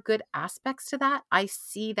there are good aspects to that, I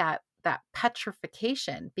see that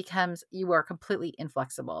petrification becomes you are completely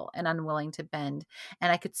inflexible and unwilling to bend.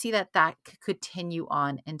 And I could see that could continue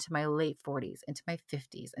on into my late 40s, into my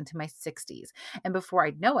 50s, into my 60s. And before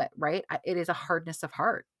I know it, right, it is a hardness of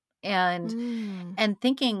heart. And Mm.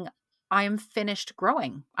 thinking I'm finished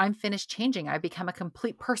growing. I'm finished changing. I become a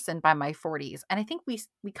complete person by my 40s. And I think we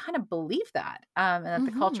kind of believe that, and that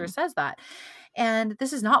the culture Mhm. says that. And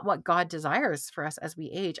this is not what God desires for us as we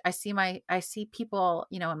age. I see people,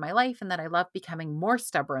 in my life and that I love becoming more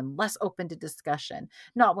stubborn, less open to discussion,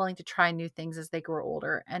 not willing to try new things as they grow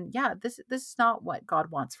older. And yeah, this is not what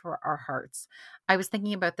God wants for our hearts. I was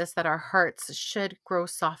thinking about this, that our hearts should grow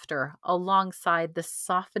softer alongside the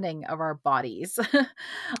softening of our bodies.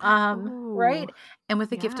 Ooh. Right? And with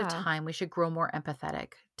the gift of Yeah. time, we should grow more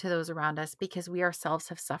empathetic to those around us because we ourselves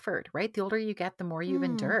have suffered, right? The older you get, the more you've Mm.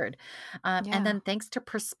 endured. And Yeah. then thanks to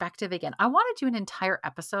perspective again, I want to do an entire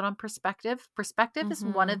episode on perspective. Perspective is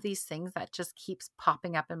one of Mhm. these things that just keeps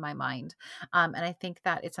popping up in my mind. And I think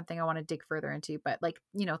that it's something I want to dig further into. But like,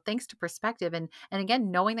 thanks to perspective and again,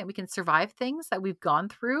 knowing that we can survive things that we've gone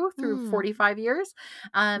through Mm. 45 years,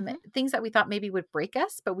 Mhm. things that we thought maybe would break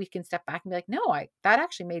us, but we can step back and be like, no, that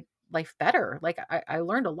actually made life better. Like I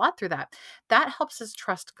learned a lot through that. That helps us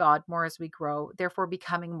trust God more as we grow, therefore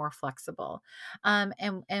becoming more flexible. And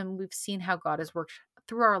we've seen how God has worked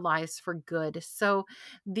through our lives for good. So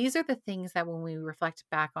these are the things that when we reflect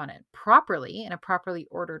back on it properly in a properly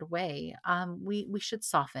ordered way, we should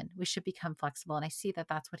soften. We should become flexible. And I see that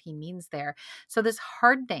that's what he means there. So this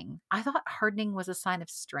hardening, I thought hardening was a sign of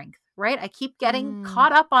strength, right? I keep getting Mm.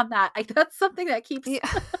 caught up on that. That's something that keeps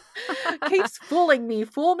Yeah. keeps fooling me.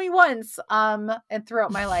 Fool me once, and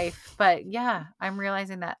throughout my life. But yeah, I'm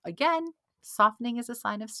realizing that again, softening is a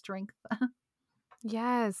sign of strength.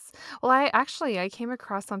 Yes. Well, I came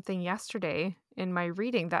across something yesterday in my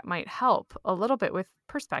reading that might help a little bit with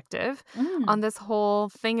perspective on Mm, this whole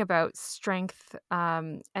thing about strength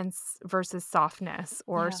versus softness,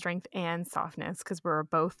 or yeah. strength and softness, because we're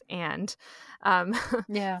both and um,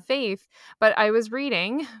 Yeah. faith. But I was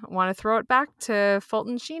reading, want to throw it back to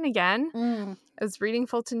Fulton Sheen again. Mm, I was reading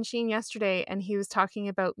Fulton Sheen yesterday, and he was talking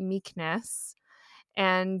about meekness.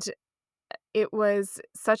 And it was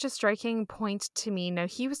such a striking point to me. Now,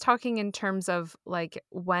 he was talking in terms of like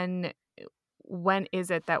when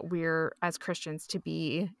is it that we're as Christians to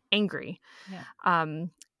be angry? yeah.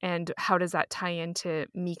 Um and how does that tie into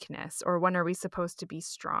meekness, or when are we supposed to be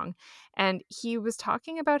strong? And he was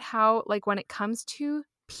talking about how, like, when it comes to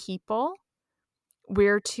people,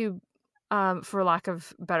 we're to, for lack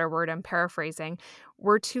of better word, I'm paraphrasing,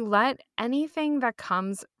 we're to let anything that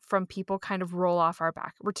comes from people kind of roll off our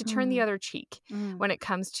back. We're to turn the Mm, other cheek mm, when it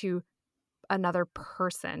comes to another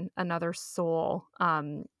person, another soul,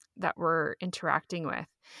 that we're interacting with.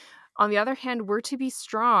 On the other hand, we're to be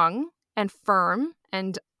strong and firm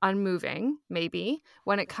and unmoving, maybe,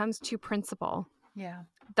 when it comes to principle. yeah.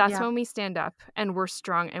 That's Yeah. when we stand up and we're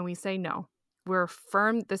strong and we say, no, we're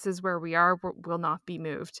firm. This is where we are. We'll not be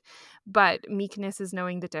moved. But meekness is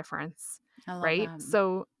knowing the difference, I love right? that.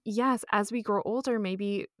 So, yes, as we grow older,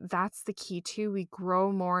 maybe that's the key too. We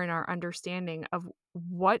grow more in our understanding of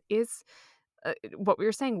what we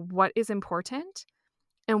were saying, what is important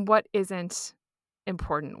and what isn't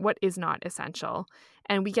important, what is not essential.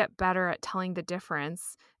 And we get better at telling the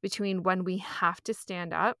difference between when we have to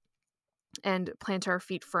stand up and plant our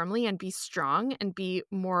feet firmly and be strong and be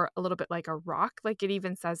more a little bit like a rock. Like it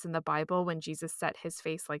even says in the Bible, when Jesus set his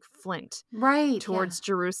face like flint Right. Yeah. towards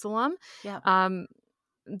Jerusalem, Yeah. um,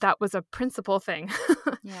 that was a principal thing,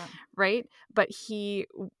 Yeah. right? But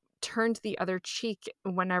turned the other cheek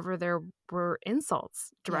whenever there were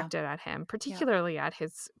insults Yeah. directed at him, Yeah. particularly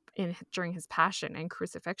during his passion and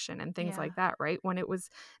crucifixion and things Yeah. like that, right? When it was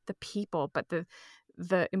the people, but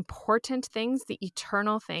the important things, the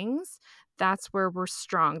eternal things, that's where we're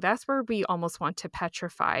strong. That's where we almost want to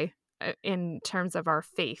petrify, in terms of our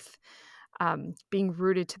faith, being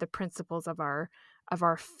rooted to the principles of of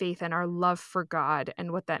our faith and our love for God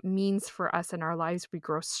and what that means for us in our lives, we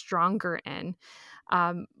grow stronger in.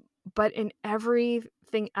 But in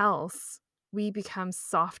everything else, we become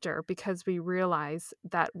softer because we realize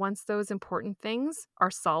that once those important things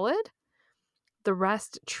are solid, the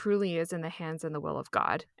rest truly is in the hands and the will of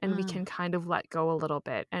God. And we Mm, can kind of let go a little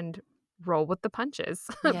bit and roll with the punches,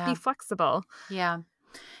 be yeah. flexible. Yeah.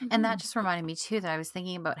 And that Mhm. just reminded me too that I was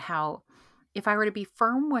thinking about how if I were to be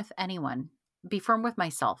firm with anyone, be firm with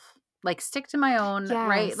myself. Like stick to my own,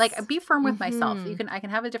 right? Like Yes. be firm with myself. Mhm. I can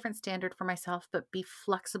have a different standard for myself, but be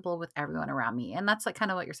flexible with everyone around me. And that's like kind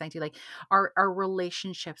of what you're saying too. Like our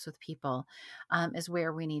relationships with people is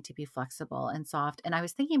where we need to be flexible and soft. And I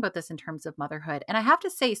was thinking about this in terms of motherhood. And I have to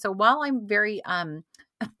say, so while I'm very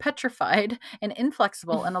petrified and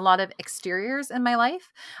inflexible in a lot of exteriors in my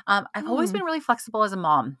life, I've always Mm. been really flexible as a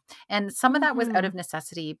mom. And some of that was out Mhm. of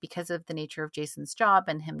necessity because of the nature of Jason's job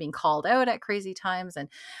and him being called out at crazy times. And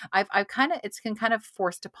I've kind of, it's been kind of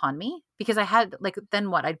forced upon me because I had like,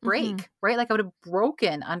 then what? I'd Mhm. break, right? Like I would have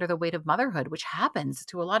broken under the weight of motherhood, which happens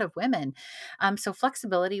to a lot of women. So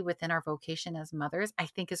flexibility within our vocation as mothers, I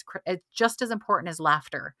think is just as important as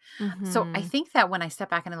laughter. So I Mhm. think that when I step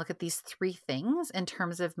back and I look at these three things in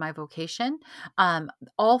terms of my vocation, um,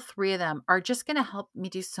 all three of them are just going to help me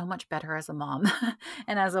do so much better as a mom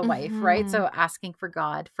and as a wife, right? Mhm. So asking for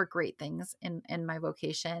God for great things in my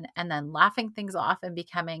vocation and then laughing things off and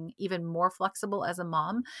becoming even more flexible as a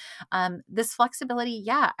mom. This flexibility,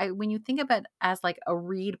 yeah, when you think of it as like a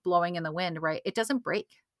reed blowing in the wind, right? It doesn't break.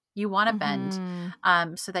 You want to bend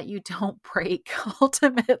Mhm. so that you don't break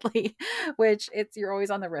ultimately, which you're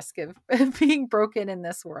always on the risk of being broken in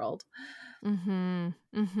this world. Mhm.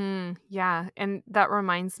 Mhm. Yeah, and that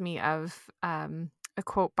reminds me of a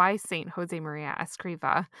quote by Saint Jose Maria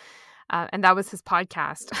Escriva, and that was his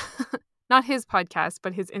podcast. Not his podcast,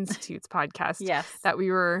 but his institute's podcast Yes. that we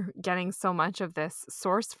were getting so much of this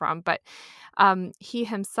source from. But he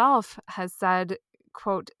himself has said,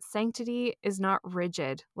 quote, "Sanctity is not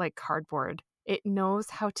rigid like cardboard. It knows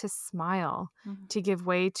how to smile, Mhm. to give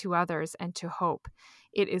way to others, and to hope.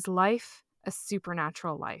 It is life, a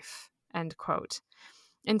supernatural life." End quote.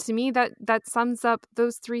 And to me, that sums up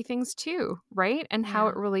those three things too, right? And how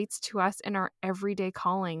Yeah. it relates to us in our everyday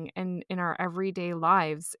calling and in our everyday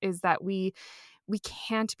lives is that we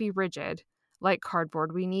can't be rigid like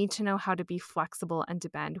cardboard. We need to know how to be flexible and to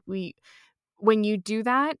bend. When you do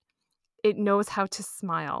that, it knows how to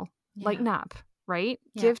smile, Yeah. lighten up, right?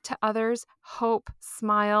 Yeah. Give to others hope,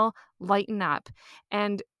 smile, lighten up.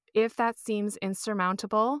 And if that seems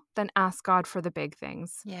insurmountable, then ask God for the big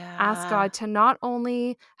things. Ask Yeah. God to not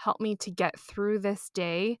only help me to get through this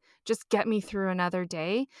day, just get me through another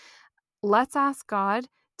day. Let's ask God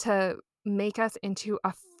to make us into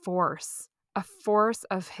a force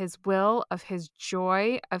of His will, of His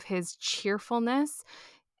joy, of His cheerfulness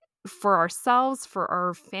for ourselves, for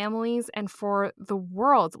our families, and for the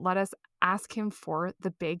world. Let us ask Him for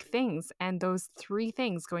the big things and those three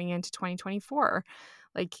things going into 2024.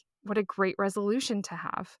 Like, what a great resolution to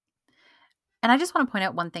have. And I just want to point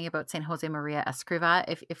out one thing about Saint Jose Maria Escriva.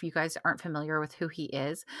 If you guys aren't familiar with who he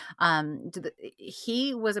is,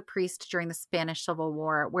 he was a priest during the Spanish Civil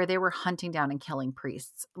War, where they were hunting down and killing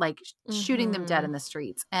priests, like shooting them dead Mhm. in the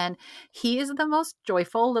streets. And he is the most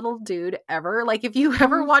joyful little dude ever. Like if you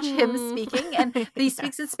ever watch him Mhm. speaking, and he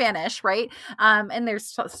speaks in Yes. Spanish, right? And there's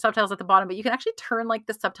subtitles at the bottom, but you can actually turn like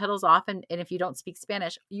the subtitles off, and if you don't speak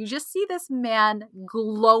Spanish, you just see this man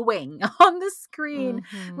glowing on the screen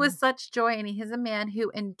with Mhm. such joy. And he is a man who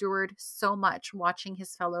endured so much watching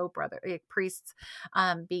his fellow priests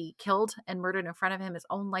be killed and murdered in front of him, his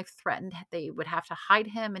own life threatened. They would have to hide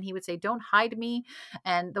him, and he would say, "Don't hide me."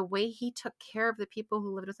 And the way he took care of the people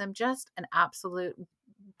who lived with him, just an absolute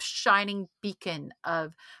shining beacon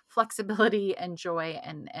of flexibility and joy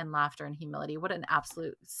and laughter and humility. What an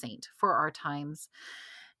absolute saint for our times.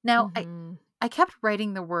 Now, Mhm. I kept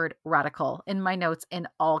writing the word radical in my notes in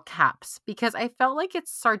all caps because I felt like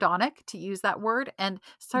it's sardonic to use that word. And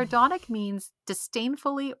sardonic means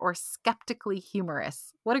disdainfully or skeptically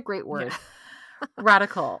humorous. What a great Yeah. word.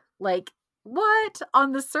 Radical. Like, what?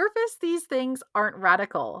 On the surface, these things aren't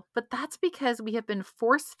radical, but that's because we have been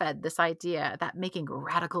force fed this idea that making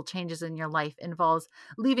radical changes in your life involves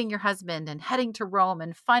leaving your husband and heading to Rome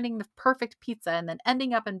and finding the perfect pizza and then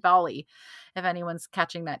ending up in Bali. If anyone's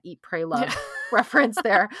catching that Eat, Pray, Yeah. Love reference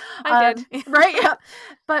there. I did. Right? Yeah.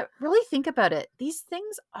 But really think about it. These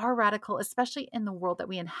things are radical, especially in the world that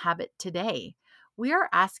we inhabit today. We are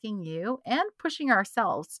asking you and pushing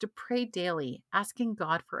ourselves to pray daily, asking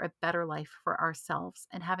God for a better life for ourselves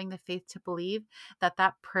and having the faith to believe that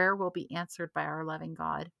that prayer will be answered by our loving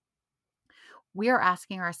God. We are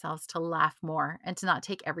asking ourselves to laugh more and to not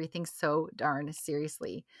take everything so darn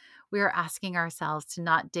seriously. We are asking ourselves to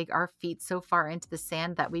not dig our feet so far into the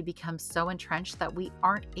sand that we become so entrenched that we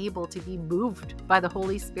aren't able to be moved by the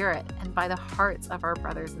Holy Spirit and by the hearts of our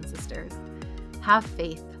brothers and sisters. Have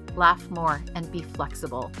faith, laugh more, and be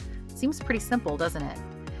flexible. Seems pretty simple, doesn't it?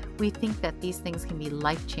 We think that these things can be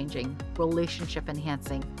life-changing,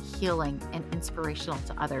 relationship-enhancing, healing, and inspirational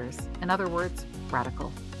to others. In other words,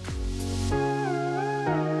 radical.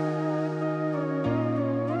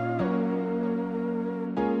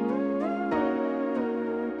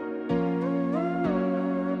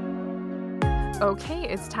 Okay,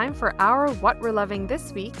 it's time for our What We're Loving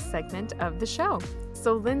This Week segment of the show.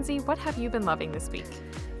 So, Lindsay, what have you been loving this week?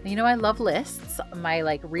 You know, I love lists. My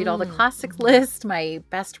read all the classics list, my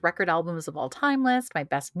best record albums of all time list, my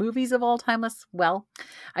best movies of all time list. Well,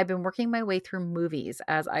 I've been working my way through movies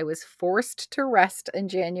as I was forced to rest in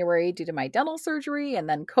January due to my dental surgery and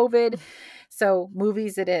then COVID. So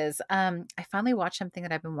movies it is. I finally watched something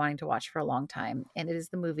that I've been wanting to watch for a long time, and it is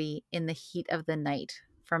the movie In the Heat of the Night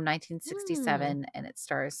from 1967, and it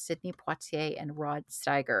stars Sidney Poitier and Rod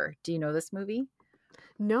Steiger. Do you know this movie?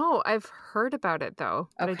 No, I've heard about it though,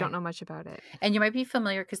 but I Okay. don't know much about it. And you might be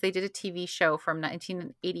familiar because they did a TV show from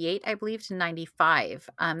 1988, I believe, to 95.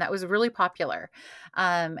 That was really popular.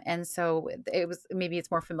 And so it was, maybe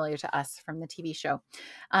it's more familiar to us from the TV show.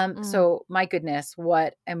 So my goodness,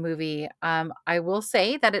 what a movie. I will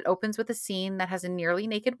say that it opens with a scene that has a nearly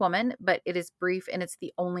naked woman, but it is brief and it's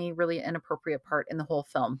the only really inappropriate part in the whole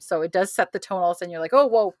film. So it does set the tone all of a sudden. You're like, oh,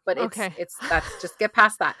 whoa, but that's just get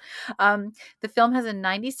past that. The film has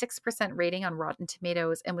a 96% rating on Rotten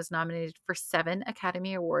Tomatoes and was nominated for 7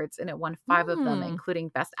 Academy Awards, and it won 5 of them, including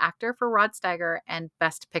Best Actor for Rod Steiger and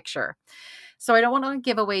Best Picture. So I don't want to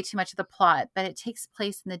give away too much of the plot, but it takes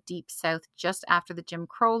place in the Deep South just after the Jim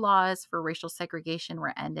Crow laws for racial segregation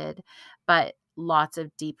were ended, but lots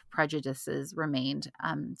of deep prejudices remained.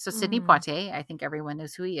 So Sidney Poitier, I think everyone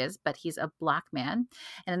knows who he is, but he's a Black man.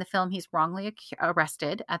 And in the film, he's wrongly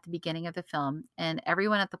arrested at the beginning of the film. And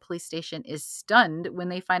everyone at the police station is stunned when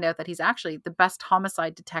they find out that he's actually the best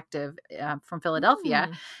homicide detective from Philadelphia,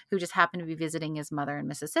 who just happened to be visiting his mother in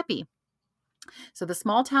Mississippi. So the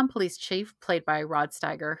small town police chief, played by Rod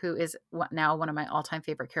Steiger, who is now one of my all-time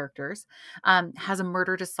favorite characters, has a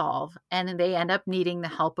murder to solve, and they end up needing the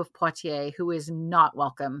help of Poitier, who is not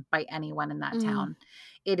welcome by anyone in that town.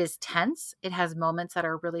 It is tense. It has moments that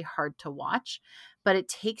are really hard to watch, but it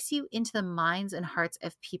takes you into the minds and hearts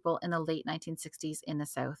of people in the late 1960s in the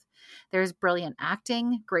South. There's brilliant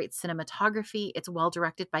acting, great cinematography. It's well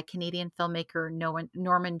directed by Canadian filmmaker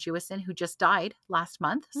Norman Jewison, who just died last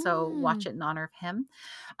month. So watch it in honor of him.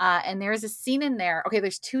 And there's a scene in there. Okay,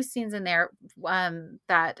 there's 2 scenes in there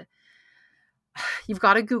that you've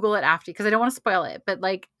got to Google it after because I don't want to spoil it. But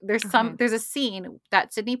there's a scene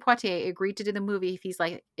that Sidney Poitier agreed to do the movie if he's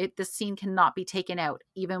like, the scene cannot be taken out,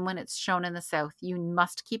 even when it's shown in the South. You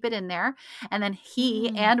must keep it in there. And then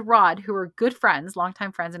he and Rod, who were good friends,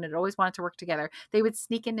 longtime friends, and had always wanted to work together, they would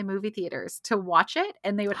sneak into movie theaters to watch it,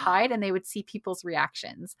 and they would hide and they would see people's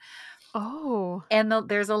reactions. Oh. And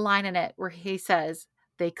there's a line in it where he says,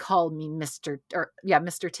 they call me Mr.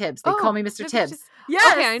 Tibbs. They call me Mr. Tibbs.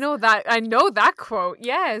 Yes. Okay, I know that quote.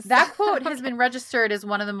 Yes. That quote has been registered as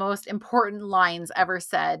one of the most important lines ever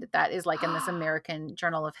said that is in this American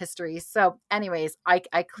Journal of History. So anyways, I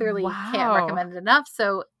clearly can't recommend it enough.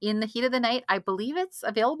 So In the Heat of the Night, I believe it's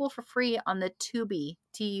available for free on the Tubi,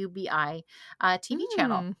 Tubi TV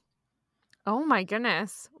channel. Oh my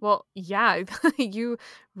goodness. Well, yeah, you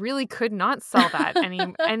really could not sell that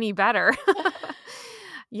any better.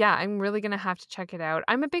 Yeah, I'm really going to have to check it out.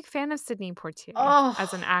 I'm a big fan of Sidney Poitier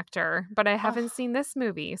as an actor, but I haven't seen this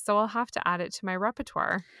movie, so I'll have to add it to my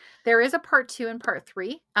repertoire. There is a part 2 and part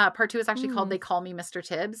 3. Part 2 is actually called They Call Me Mr.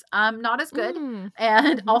 Tibbs. Not as good,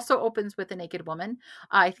 and also opens with a naked woman.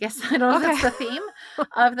 I guess I don't know if that's the theme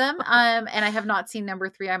of them. And I have not seen number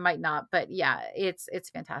 3. I might not, but yeah, it's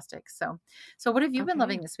fantastic. So what have you been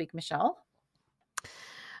loving this week, Michelle?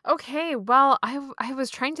 Okay, well, I was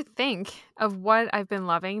trying to think of what I've been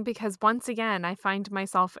loving because once again, I find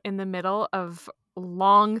myself in the middle of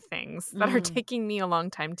long things that are taking me a long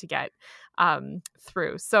time to get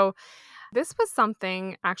through. So this was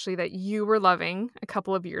something actually that you were loving a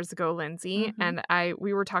couple of years ago, Lindsay, and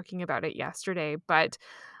we were talking about it yesterday, but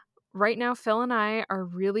right now, Phil and I are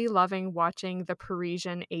really loving watching The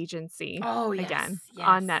Parisian Agency again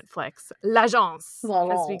on Netflix. L'Agence,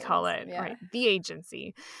 as we call it, right? The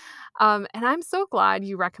Agency. And I'm so glad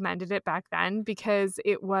you recommended it back then because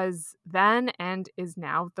it was then and is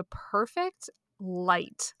now the perfect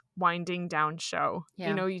light winding down show. Yeah.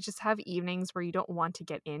 You know, you just have evenings where you don't want to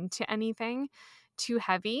get into anything too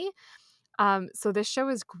heavy. So this show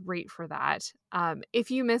is great for that. If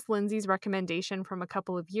you missed Lindsay's recommendation from a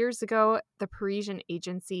couple of years ago, The Parisian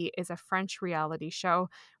Agency is a French reality show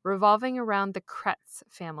revolving around the Kretz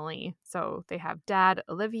family. So they have dad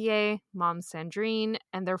Olivier, mom Sandrine,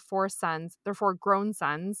 and their four grown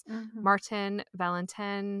sons, Martin,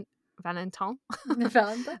 Valentin,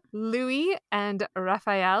 Louis, and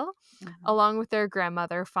Raphael, along with their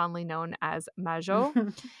grandmother, fondly known as Majot.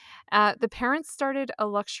 The parents started a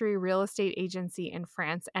luxury real estate agency in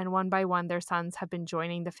France, and one by one, their sons have been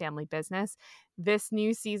joining the family business. This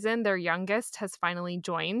new season, their youngest has finally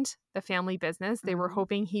joined the family business. They were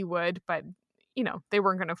hoping he would, but you know, they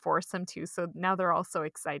weren't going to force him to. So now they're all so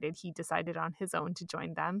excited. He decided on his own to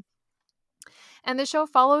join them. And the show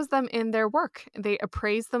follows them in their work. They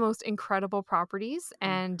appraise the most incredible properties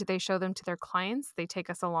and they show them to their clients. They take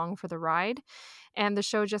us along for the ride. And the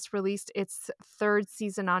show just released its third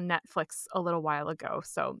season on Netflix a little while ago.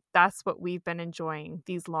 So that's what we've been enjoying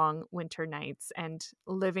these long winter nights and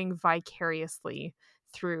living vicariously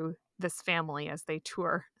through this family as they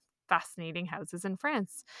tour fascinating houses in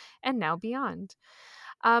France and now beyond.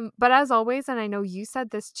 But as always, and I know you said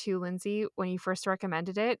this too, Lindsay, when you first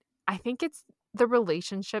recommended it, I think it's the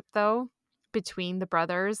relationship, though, between the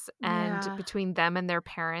brothers and between them and their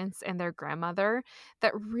parents and their grandmother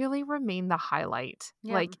that really remain the highlight.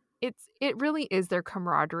 Yeah. Like, it really is their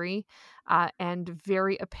camaraderie and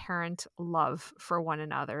very apparent love for one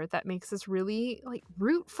another that makes us really like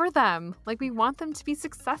root for them. Like, we want them to be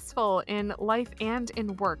successful in life and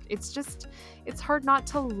in work. It's hard not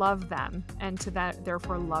to love them and to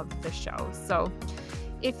therefore love the show. So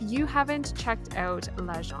if you haven't checked out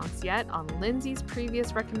L'Agence yet on Lindsay's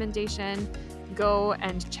previous recommendation, go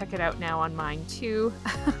and check it out now on mine too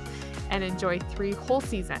and enjoy 3 whole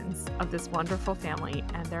seasons of this wonderful family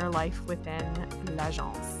and their life within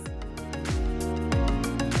L'Agence.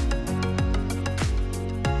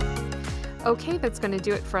 Okay, that's going to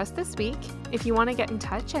do it for us this week. If you want to get in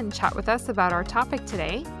touch and chat with us about our topic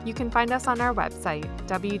today, you can find us on our website,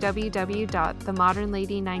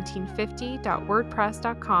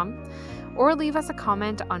 www.themodernlady1950.wordpress.com, or leave us a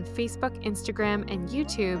comment on Facebook, Instagram, and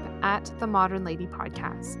YouTube at The Modern Lady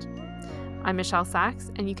Podcast. I'm Michelle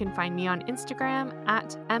Sachs, and you can find me on Instagram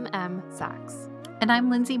at MMSachs. And I'm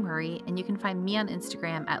Lindsay Murray, and you can find me on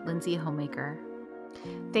Instagram at Lindsay Homemaker.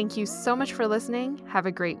 Thank you so much for listening. Have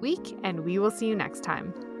a great week, and we will see you next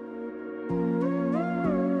time.